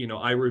effect, you know,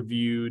 I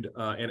reviewed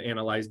and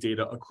analyzed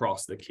data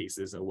across the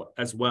cases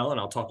as well. And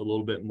I'll talk a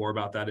little bit more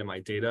about that in my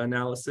data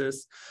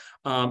analysis.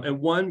 And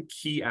one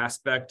key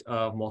aspect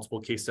of multiple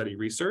case study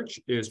research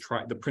is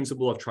the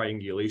principle of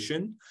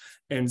triangulation.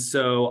 And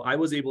so I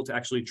was able to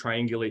actually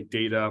triangulate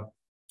data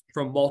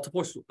from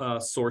multiple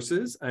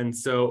sources. And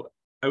so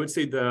I would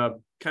say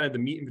the kind of the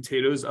meat and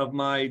potatoes of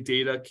my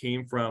data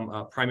came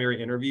from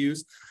primary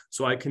interviews.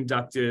 So I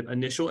conducted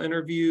initial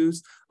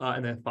interviews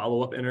and then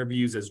follow-up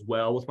interviews as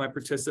well with my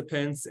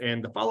participants.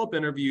 And the follow-up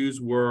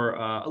interviews were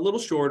a little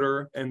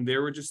shorter, and they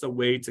were just a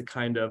way to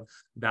kind of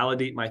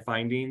validate my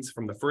findings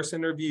from the first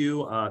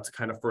interview, to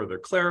kind of further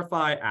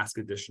clarify, ask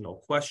additional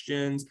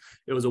questions.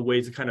 It was a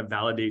way to kind of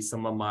validate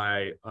some of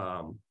my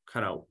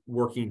kind of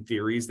working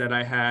theories that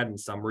I had and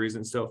summaries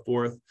and so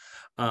forth.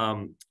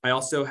 I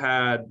also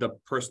had the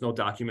personal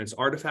documents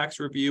artifacts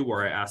review,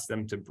 where I asked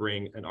them to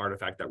bring an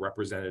artifact that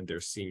represented their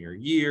senior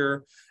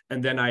year.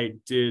 And then I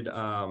did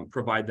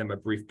provide them a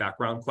brief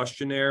background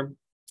questionnaire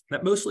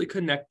that mostly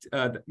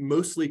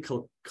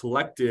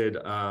collected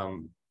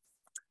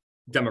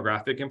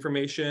demographic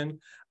information,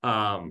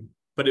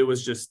 but it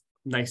was just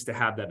nice to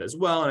have that as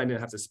well. And I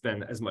didn't have to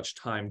spend as much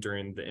time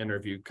during the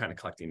interview kind of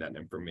collecting that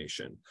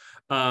information.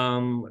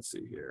 Let's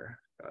see here,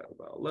 got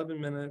about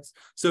 11 minutes.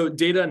 So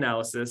data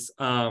analysis.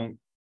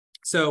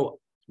 So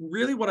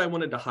really what I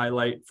wanted to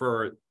highlight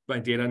for my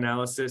data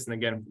analysis, and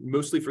again,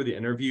 mostly for the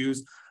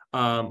interviews,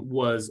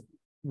 was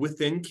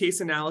within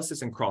case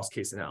analysis and cross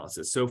case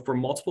analysis. So for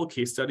multiple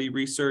case study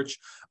research,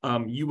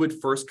 you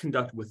would first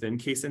conduct within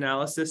case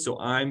analysis. So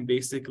I'm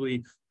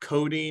basically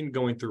coding,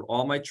 going through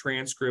all my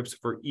transcripts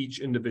for each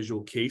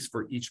individual case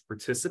for each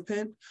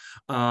participant,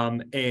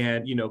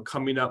 and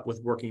coming up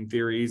with working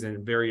theories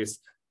and various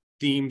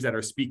themes that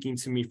are speaking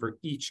to me for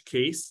each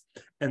case.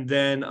 And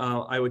then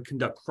I would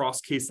conduct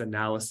cross-case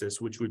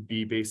analysis, which would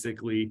be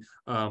basically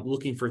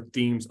looking for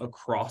themes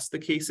across the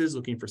cases,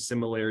 looking for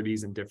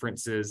similarities and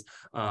differences,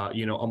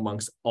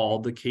 amongst all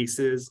the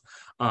cases.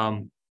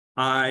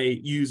 I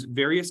use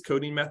various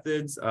coding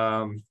methods,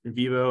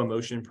 vivo,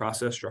 emotion,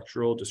 process,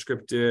 structural,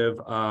 descriptive.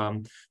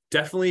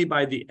 Definitely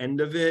by the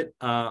end of it,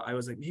 I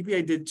was like, maybe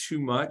I did too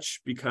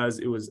much because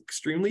it was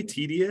extremely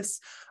tedious.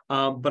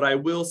 But I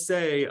will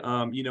say,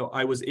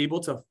 I was able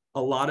to,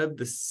 a lot of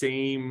the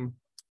same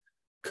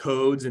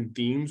codes and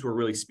themes were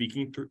really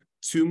speaking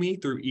to me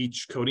through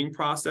each coding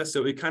process.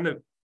 So it kind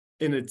of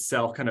in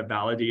itself kind of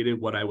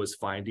validated what I was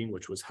finding,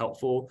 which was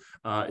helpful.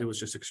 It was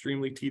just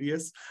extremely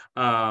tedious.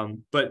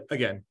 But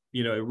again,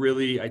 it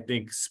really, I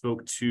think,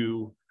 spoke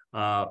to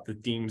the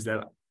themes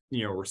that,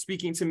 were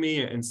speaking to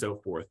me and so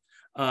forth.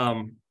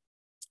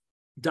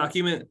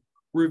 Document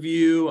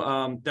review,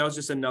 that was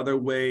just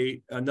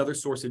another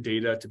source of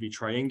data to be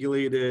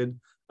triangulated.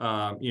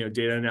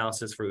 Data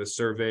analysis for the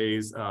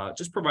surveys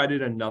just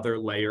provided another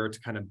layer to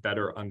kind of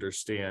better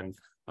understand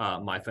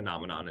my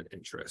phenomenon and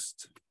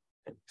interest.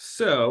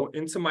 So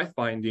into my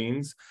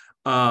findings,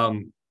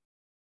 I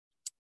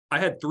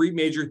had three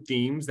major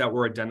themes that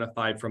were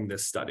identified from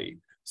this study.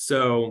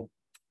 So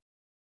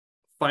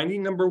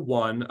theme number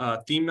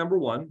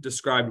one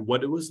described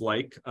what it was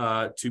like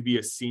to be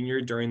a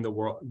senior during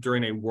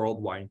a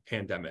worldwide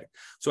pandemic.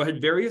 So I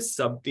had various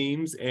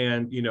sub-themes,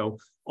 and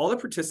all the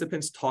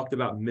participants talked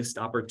about missed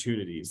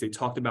opportunities. They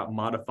talked about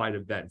modified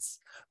events,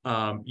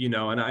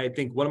 and I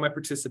think one of my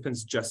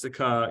participants,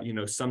 Jessica,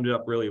 summed it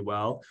up really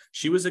well.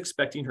 She was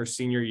expecting her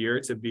senior year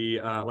to be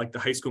like the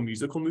High School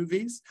Musical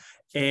movies,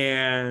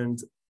 and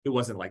it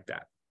wasn't like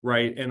that,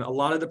 right? And a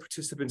lot of the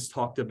participants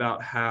talked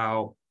about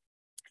how,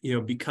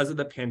 because of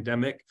the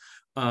pandemic,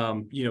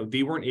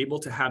 they weren't able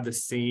to have the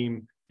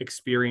same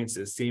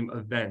experiences, same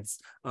events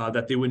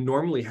that they would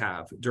normally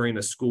have during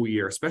a school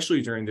year,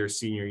 especially during their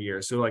senior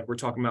year. So like we're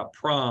talking about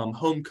prom,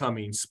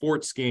 homecoming,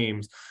 sports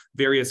games,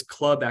 various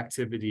club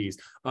activities.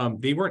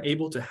 They weren't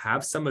able to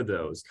have some of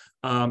those.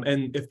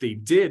 And if they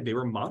did, they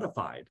were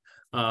modified.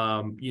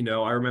 I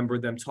remember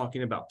them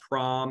talking about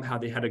prom, how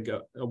they had to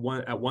go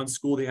at one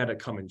school, they had to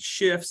come in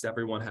shifts,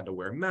 everyone had to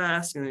wear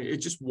masks, and it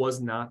just was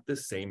not the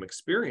same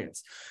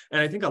experience.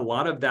 And I think a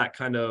lot of that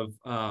kind of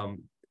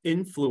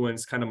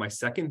influenced kind of my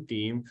second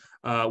theme,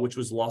 which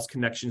was lost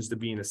connections to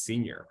being a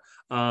senior.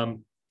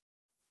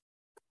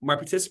 My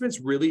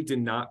participants really did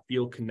not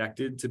feel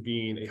connected to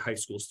being a high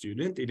school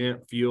student. They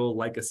didn't feel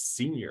like a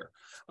senior.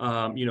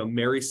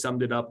 Mary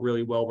summed it up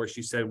really well, where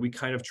she said, we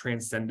kind of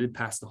transcended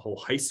past the whole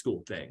high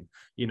school thing.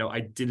 I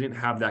didn't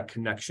have that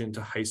connection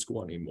to high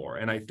school anymore.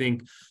 And I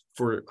think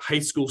for high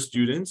school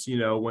students,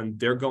 when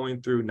they're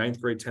going through 9th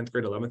grade, 10th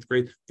grade, 11th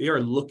grade, they are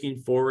looking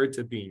forward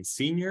to being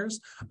seniors.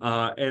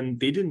 And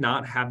they did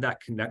not have that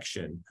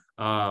connection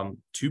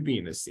to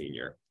being a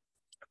senior.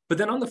 But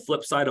then on the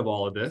flip side of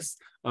all of this,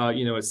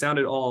 it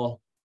sounded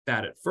all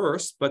bad at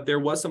first, but there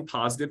was some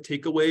positive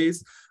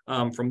takeaways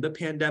from the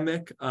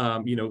pandemic.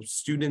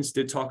 Students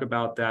did talk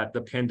about that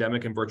the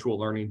pandemic and virtual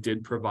learning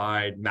did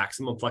provide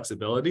maximum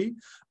flexibility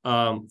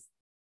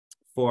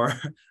for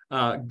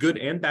good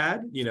and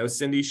bad.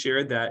 Cindy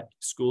shared that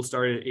school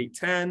started at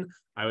 8:10.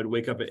 I would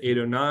wake up at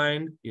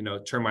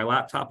 8:09, turn my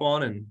laptop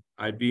on, and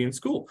I'd be in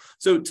school.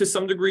 So to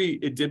some degree,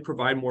 it did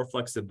provide more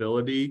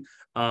flexibility.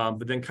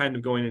 But then kind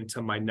of going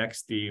into my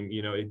next theme,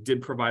 it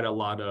did provide a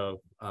lot of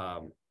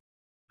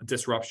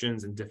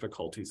disruptions and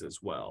difficulties as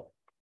well.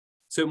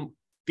 So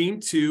theme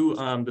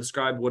 2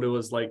 described what it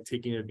was like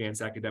taking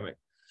advanced academic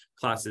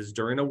classes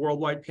during a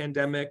worldwide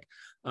pandemic.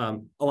 a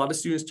lot of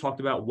students talked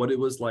about what it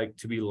was like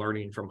to be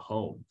learning from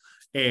home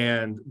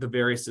and the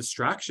various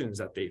distractions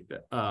that they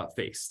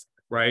faced,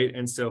 right?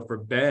 And so for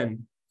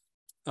Ben,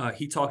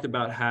 he talked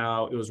about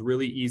how it was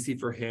really easy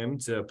for him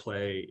to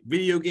play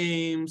video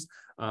games,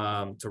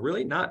 to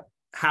really not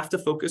have to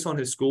focus on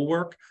his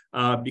schoolwork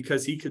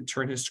because he could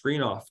turn his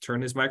screen off,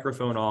 turn his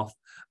microphone off,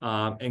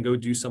 and go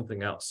do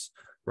something else,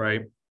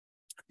 right?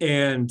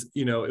 And,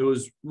 you know, it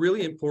was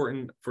really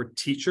important for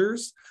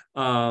teachers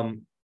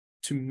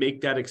to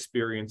make that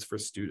experience for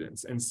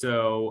students. And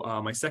so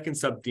my second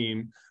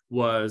sub-theme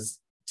was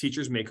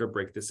teachers make or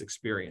break this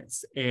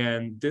experience.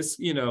 And this,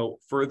 you know,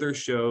 further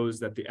shows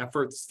that the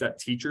efforts that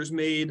teachers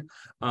made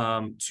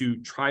to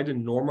try to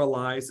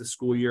normalize the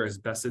school year as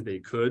best as they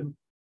could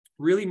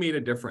really made a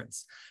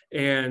difference.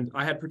 And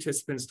I had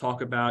participants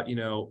talk about, you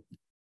know,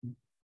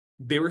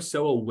 they were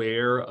so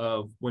aware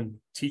of when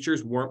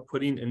teachers weren't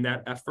putting in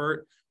that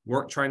effort,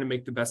 weren't trying to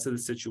make the best of the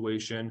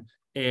situation.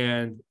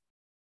 And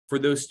for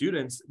those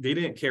students, they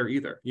didn't care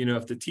either. You know,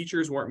 if the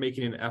teachers weren't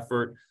making an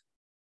effort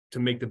to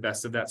make the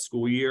best of that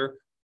school year,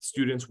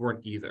 students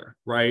weren't either,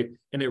 right?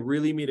 And it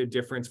really made a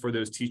difference for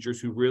those teachers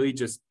who really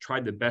just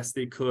tried the best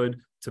they could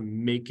to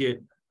make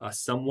it a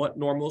somewhat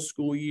normal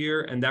school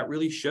year. And that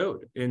really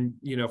showed. And,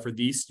 you know, for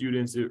these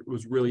students, it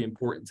was really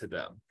important to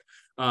them.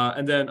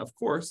 And then, of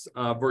course,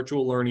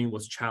 virtual learning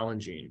was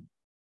challenging.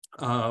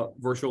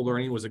 Virtual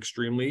learning was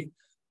extremely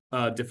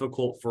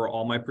difficult for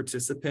all my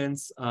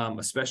participants,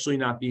 especially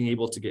not being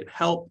able to get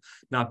help,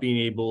 not being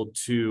able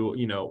to,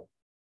 you know,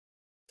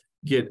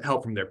 get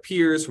help from their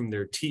peers, from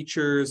their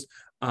teachers,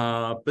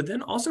 but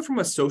then also from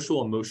a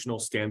social emotional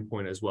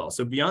standpoint as well.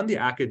 So beyond the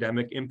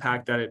academic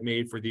impact that it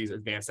made for these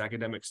advanced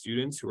academic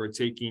students who are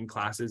taking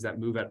classes that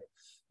move at,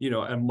 you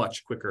know, a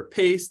much quicker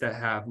pace, that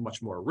have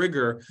much more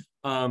rigor,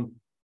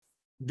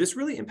 this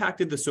really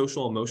impacted the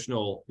social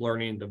emotional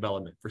learning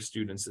development for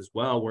students as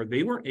well, where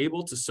they weren't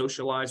able to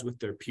socialize with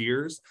their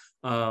peers.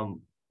 You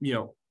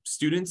know,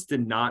 students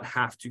did not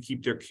have to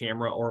keep their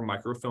camera or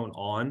microphone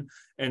on.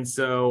 And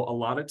so a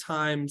lot of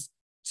times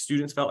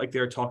students felt like they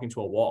were talking to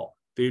a wall.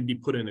 They'd be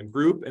put in a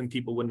group and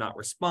people would not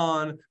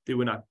respond. They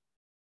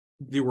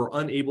were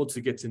unable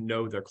to get to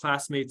know their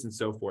classmates and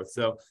so forth.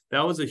 So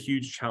that was a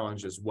huge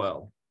challenge as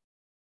well.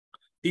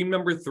 Theme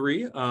number 3,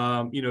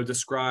 you know,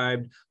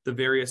 described the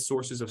various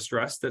sources of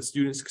stress that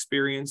students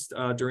experienced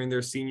during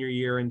their senior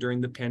year and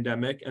during the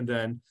pandemic, and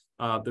then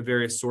the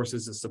various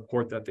sources of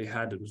support that they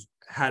had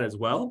as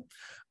well.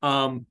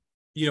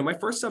 You know, my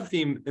first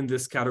sub-theme in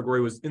this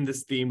category was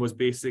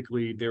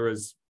basically there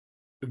was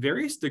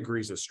various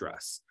degrees of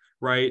stress,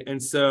 right?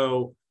 And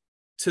so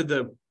to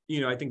the, you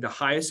know, I think the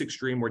highest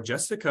extreme where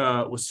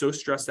Jessica was so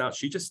stressed out,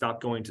 she just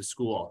stopped going to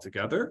school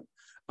altogether,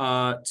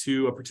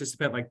 to a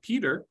participant like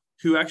Peter,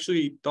 who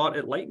actually thought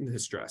it lightened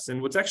his stress.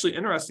 And what's actually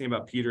interesting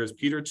about Peter is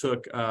Peter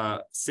took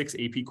 6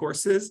 AP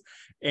courses,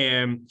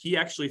 and he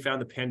actually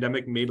found the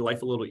pandemic made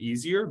life a little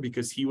easier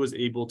because he was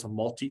able to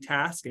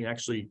multitask and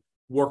actually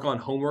work on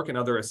homework and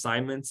other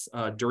assignments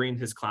during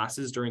his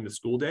classes during the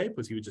school day,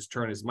 because he would just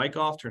turn his mic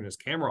off, turn his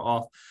camera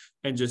off,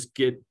 and just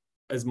get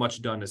as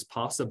much done as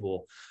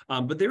possible.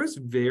 But there was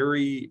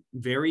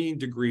varying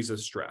degrees of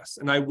stress.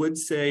 And I would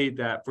say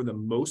that for the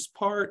most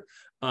part,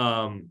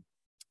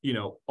 you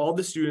know, all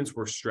the students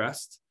were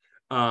stressed,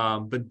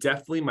 but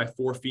definitely my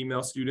 4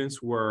 female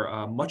students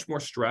were much more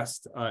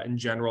stressed in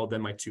general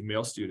than my 2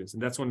 male students.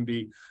 And that's going to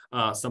be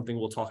something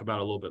we'll talk about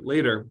a little bit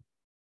later.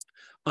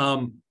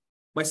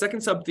 My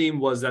second sub-theme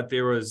was that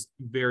there was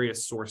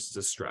various sources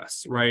of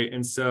stress, right?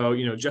 And so,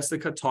 you know,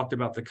 Jessica talked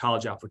about the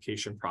college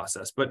application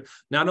process, but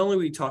not only are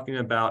we talking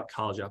about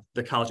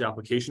the college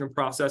application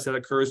process that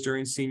occurs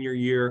during senior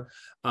year,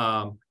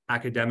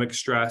 academic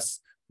stress,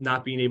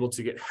 not being able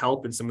to get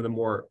help in some of the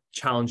more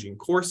challenging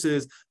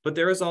courses, but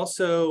there is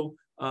also,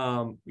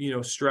 you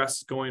know,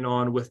 stress going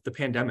on with the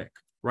pandemic,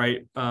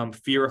 right?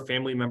 Fear of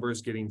family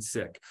members getting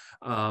sick.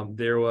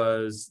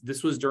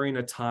 This was during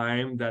a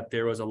time that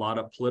there was a lot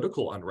of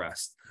political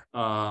unrest.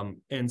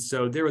 And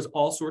so there was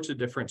all sorts of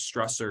different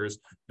stressors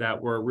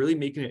that were really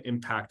making an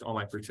impact on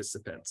my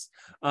participants.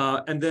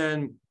 And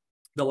then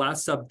the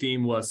last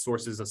sub-theme was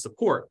sources of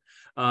support.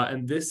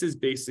 And this is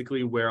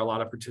basically where a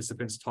lot of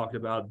participants talked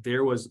about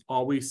there was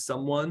always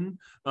someone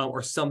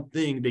or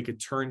something they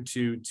could turn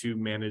to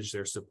manage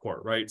their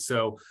support, right?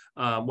 So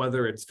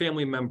whether it's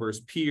family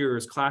members,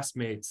 peers,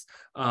 classmates,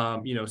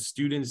 you know,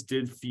 students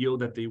did feel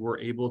that they were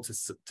able to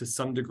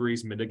some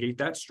degrees mitigate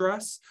that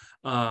stress,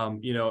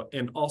 you know,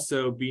 and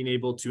also being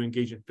able to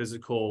engage in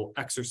physical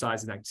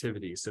exercise and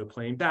activities. So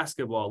playing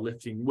basketball,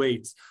 lifting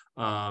weights.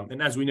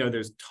 And as we know,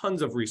 there's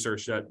tons of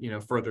research that, you know,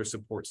 further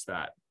supports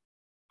that.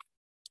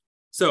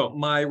 So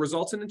my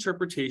results and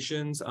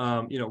interpretations,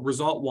 you know,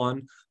 result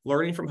 1,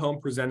 learning from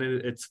home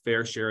presented its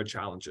fair share of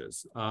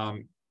challenges.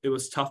 It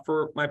was tough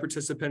for my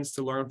participants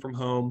to learn from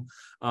home.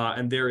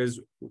 And there is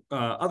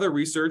other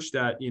research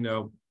that, you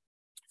know,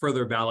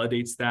 further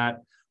validates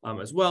that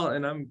as well.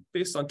 And I'm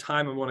based on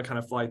time, I want to kind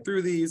of fly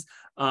through these.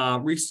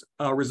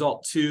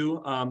 Result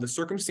 2, the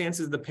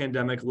circumstances of the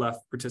pandemic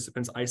left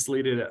participants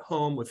isolated at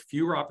home with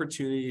fewer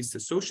opportunities to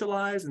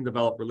socialize and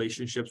develop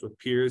relationships with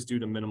peers due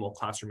to minimal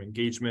classroom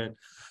engagement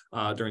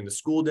during the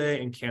school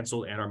day and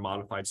canceled and or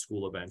modified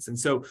school events. And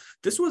so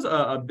this was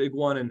a big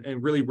one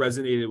and really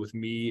resonated with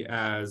me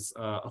as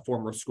a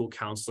former school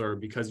counselor,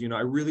 because, I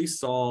really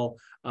saw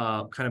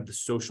kind of the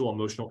social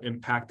emotional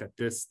impact that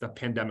the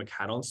pandemic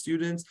had on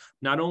students,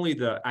 not only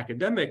the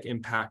academic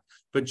impact,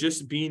 but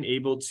just being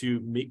able to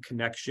make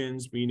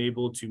connections, being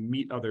able to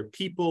meet other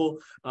people,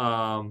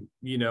 and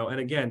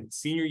again,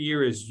 senior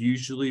year is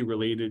usually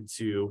related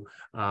to,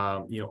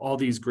 all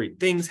these great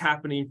things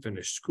happening,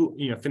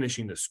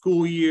 finishing the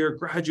school year,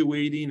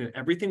 graduating, and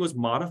everything was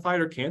modified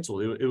or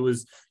canceled. It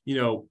was,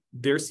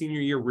 their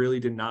senior year really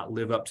did not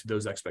live up to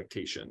those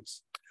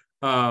expectations.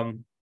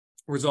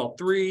 Result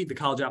 3, the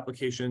college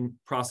application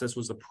process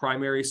was the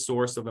primary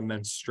source of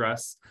immense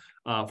stress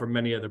for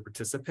many of the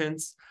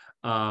participants.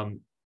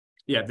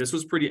 This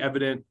was pretty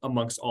evident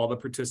amongst all the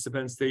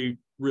participants. They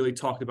really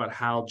talked about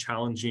how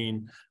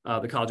challenging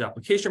the college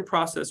application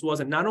process was,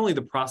 and not only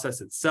the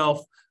process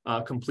itself,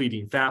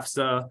 completing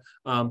FAFSA,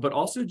 but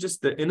also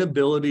just the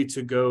inability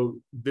to go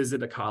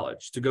visit a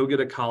college, to go get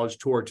a college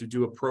tour, to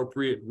do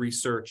appropriate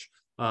research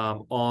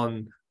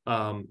on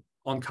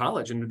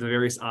college and the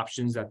various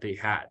options that they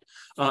had.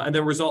 And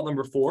then result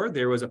number 4,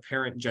 there was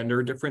apparent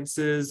gender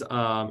differences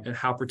in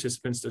how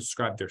participants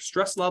described their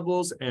stress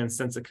levels and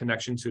sense of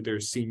connection to their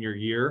senior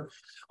year.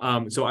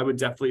 So I would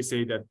definitely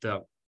say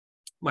that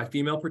my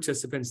female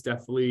participants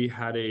definitely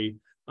had a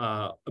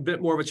bit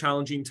more of a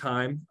challenging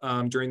time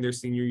during their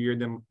senior year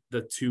than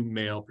the 2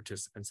 male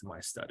participants in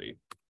my study.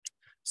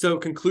 So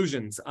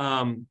conclusions.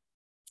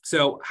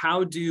 So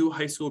how do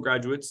high school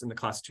graduates in the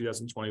class of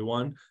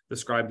 2021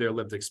 describe their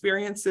lived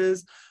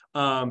experiences?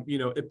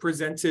 It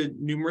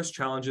presented numerous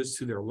challenges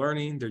to their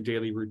learning, their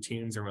daily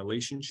routines and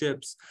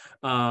relationships.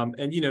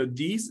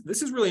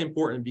 This is really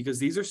important because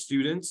these are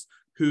students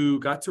who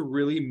got to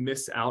really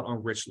miss out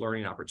on rich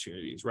learning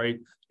opportunities, right?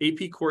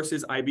 AP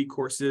courses, IB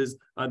courses,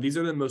 these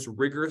are the most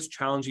rigorous,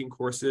 challenging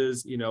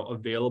courses,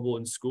 available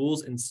in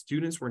schools, and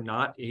students were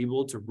not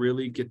able to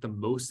really get the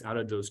most out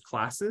of those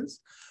classes.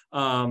 They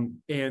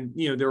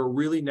were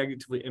really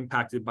negatively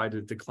impacted by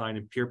the decline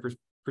in peer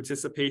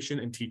participation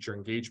and teacher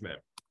engagement.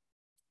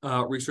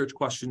 Research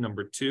question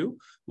number 2,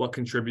 what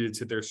contributed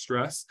to their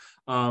stress?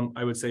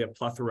 I would say a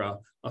plethora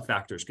of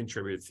factors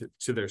contributed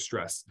to their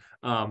stress.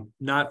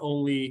 Not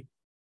only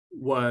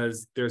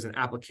was there's an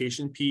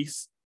application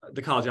piece,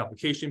 the college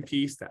application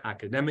piece, the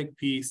academic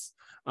piece,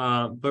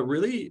 but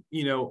really,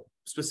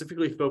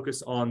 specifically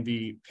focus on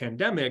the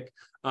pandemic,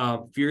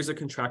 fears of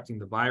contracting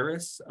the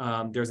virus.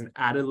 There's an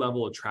added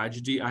level of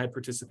tragedy. I had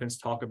participants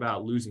talk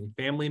about losing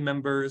family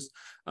members,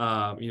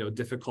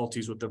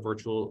 difficulties with the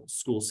virtual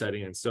school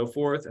setting and so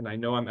forth. And I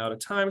know I'm out of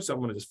time, so I'm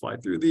going to just fly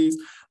through these.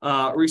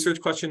 Research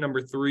question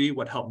number 3,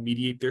 what helped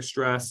mediate their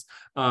stress?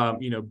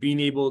 Being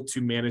able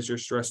to manage their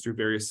stress through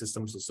various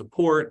systems of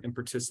support and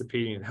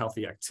participating in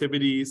healthy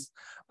activities.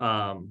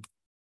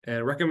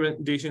 And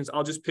recommendations,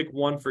 I'll just pick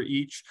one for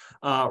each.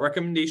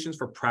 Recommendations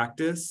for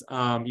practice.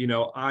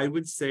 I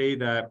would say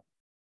that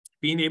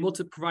being able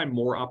to provide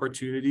more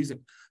opportunities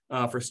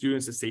for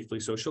students to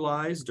safely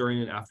socialize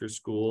during and after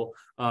school,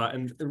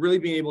 and really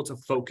being able to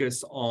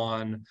focus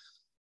on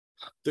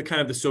the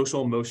kind of the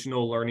social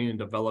emotional learning and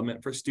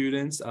development for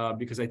students,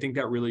 because I think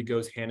that really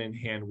goes hand in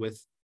hand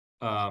with,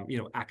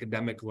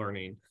 academic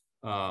learning.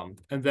 And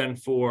then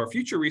for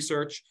future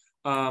research,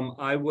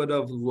 I would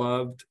have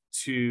loved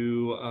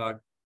to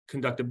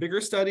conduct a bigger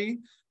study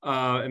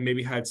and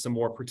maybe had some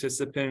more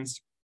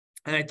participants.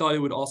 And I thought it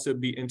would also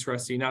be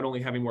interesting, not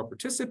only having more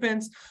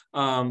participants,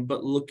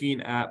 but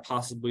looking at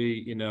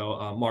possibly,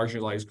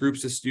 marginalized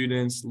groups of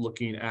students,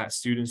 looking at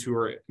students who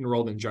are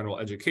enrolled in general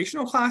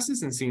educational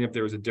classes and seeing if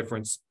there was a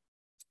difference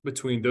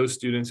between those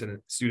students and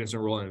students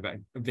enrolled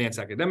in advanced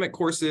academic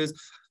courses.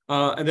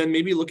 And then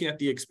maybe looking at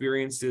the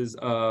experiences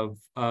of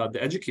the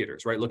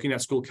educators, right? Looking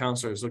at school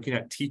counselors, looking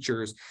at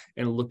teachers,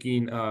 and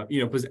looking,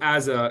 because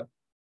as a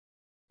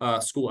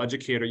school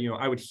educator,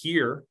 I would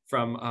hear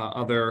from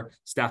other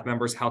staff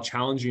members how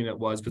challenging it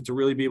was, but to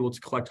really be able to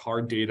collect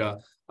hard data,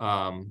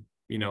 from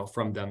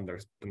them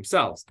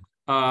themselves.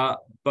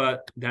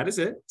 But that is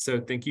it. So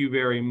thank you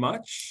very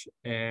much.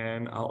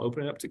 And I'll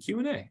open it up to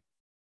Q&A.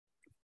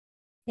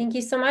 Thank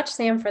you so much,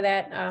 Sam, for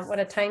that. What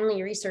a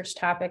timely research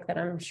topic that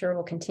I'm sure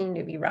will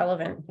continue to be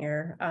relevant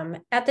here.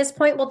 At this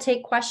point, we'll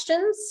take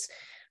questions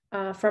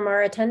from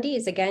our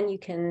attendees. Again, you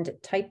can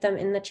type them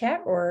in the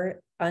chat or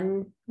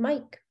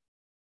unmic.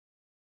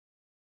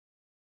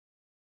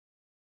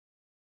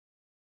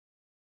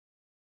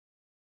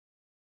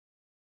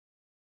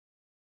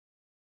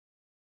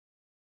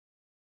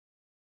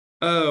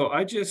 Oh,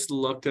 I just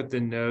looked at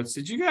the notes.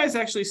 Did you guys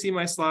actually see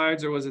my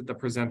slides, or was it the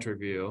presenter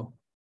view?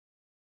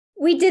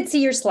 We did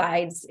see your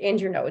slides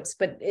and your notes,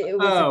 but it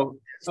was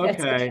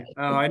okay.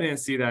 Oh, I didn't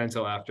see that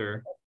until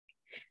after.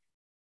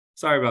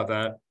 Sorry about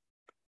that.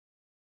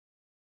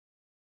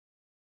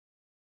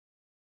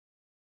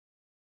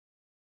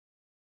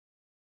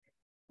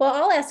 Well,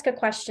 I'll ask a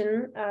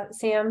question,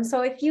 Sam.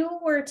 So if you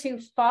were to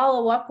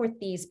follow up with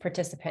these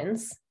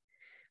participants,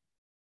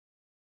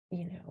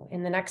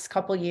 in the next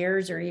couple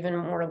years or even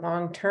more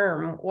long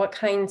term, what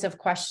kinds of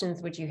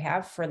questions would you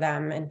have for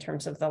them in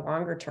terms of the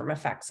longer term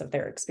effects of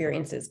their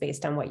experiences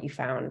based on what you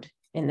found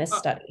in this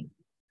study?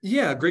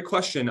 Yeah, great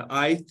question.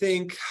 I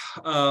think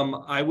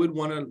I would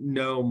want to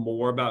know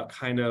more about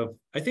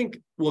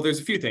well, there's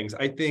a few things.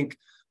 I think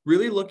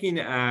really looking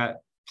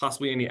at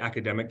possibly any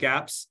academic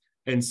gaps.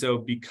 And so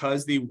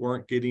because they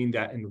weren't getting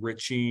that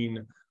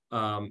enriching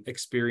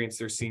experience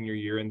their senior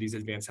year in these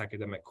advanced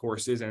academic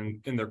courses and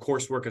in their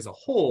coursework as a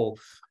whole,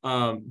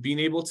 being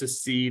able to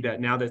see that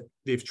now that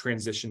they've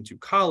transitioned to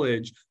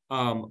college,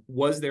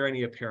 was there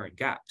any apparent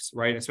gaps,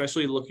 right?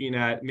 Especially looking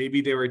at maybe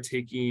they were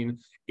taking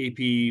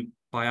AP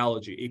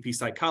biology, AP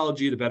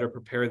psychology to better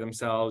prepare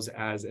themselves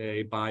as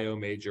a bio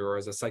major or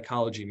as a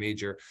psychology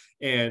major,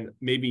 and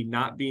maybe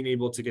not being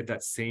able to get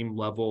that same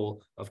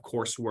level of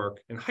coursework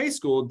in high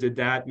school. Did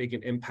that make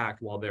an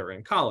impact while they're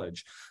in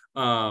college?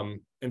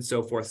 And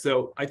so forth.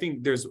 So I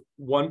think there's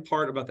one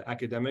part about the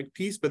academic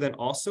piece, but then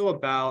also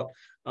about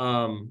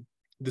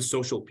the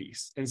social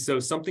piece. And so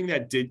something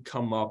that did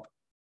come up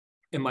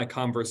in my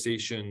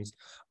conversations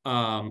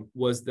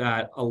was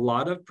that a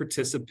lot of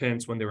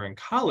participants when they were in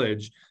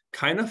college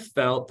kind of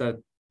felt that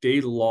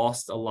they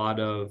lost a lot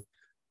of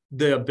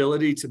the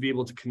ability to be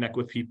able to connect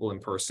with people in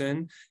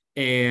person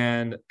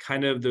and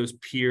kind of those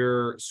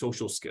peer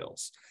social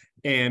skills.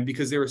 And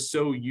because they were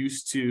so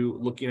used to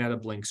looking at a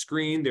blank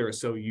screen, they were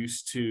so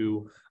used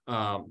to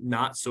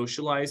not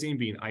socializing,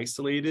 being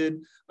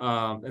isolated,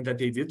 and that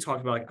they did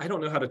talk about, like, I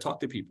don't know how to talk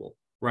to people,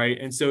 right?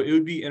 And so it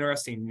would be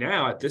interesting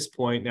now at this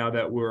point, now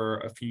that we're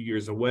a few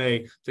years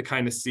away, to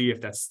kind of see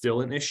if that's still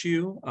an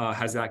issue.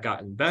 Has that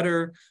gotten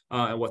better?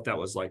 And what that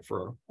was like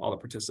for all the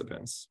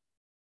participants.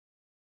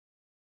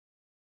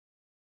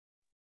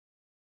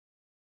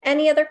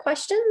 Any other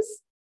questions?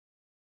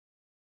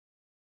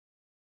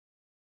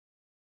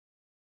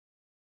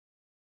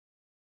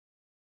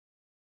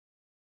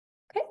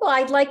 Okay, well,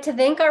 I'd like to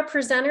thank our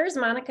presenters,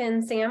 Monica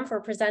and Sam, for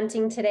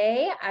presenting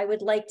today. I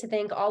would like to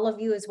thank all of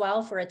you as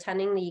well for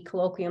attending the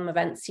Colloquium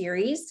event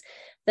series.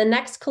 The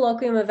next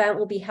Colloquium event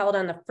will be held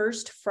on the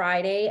first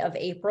Friday of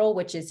April,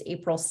 which is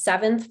April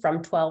 7th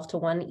from 12 to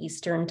 1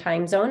 Eastern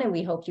time zone, and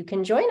we hope you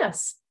can join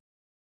us.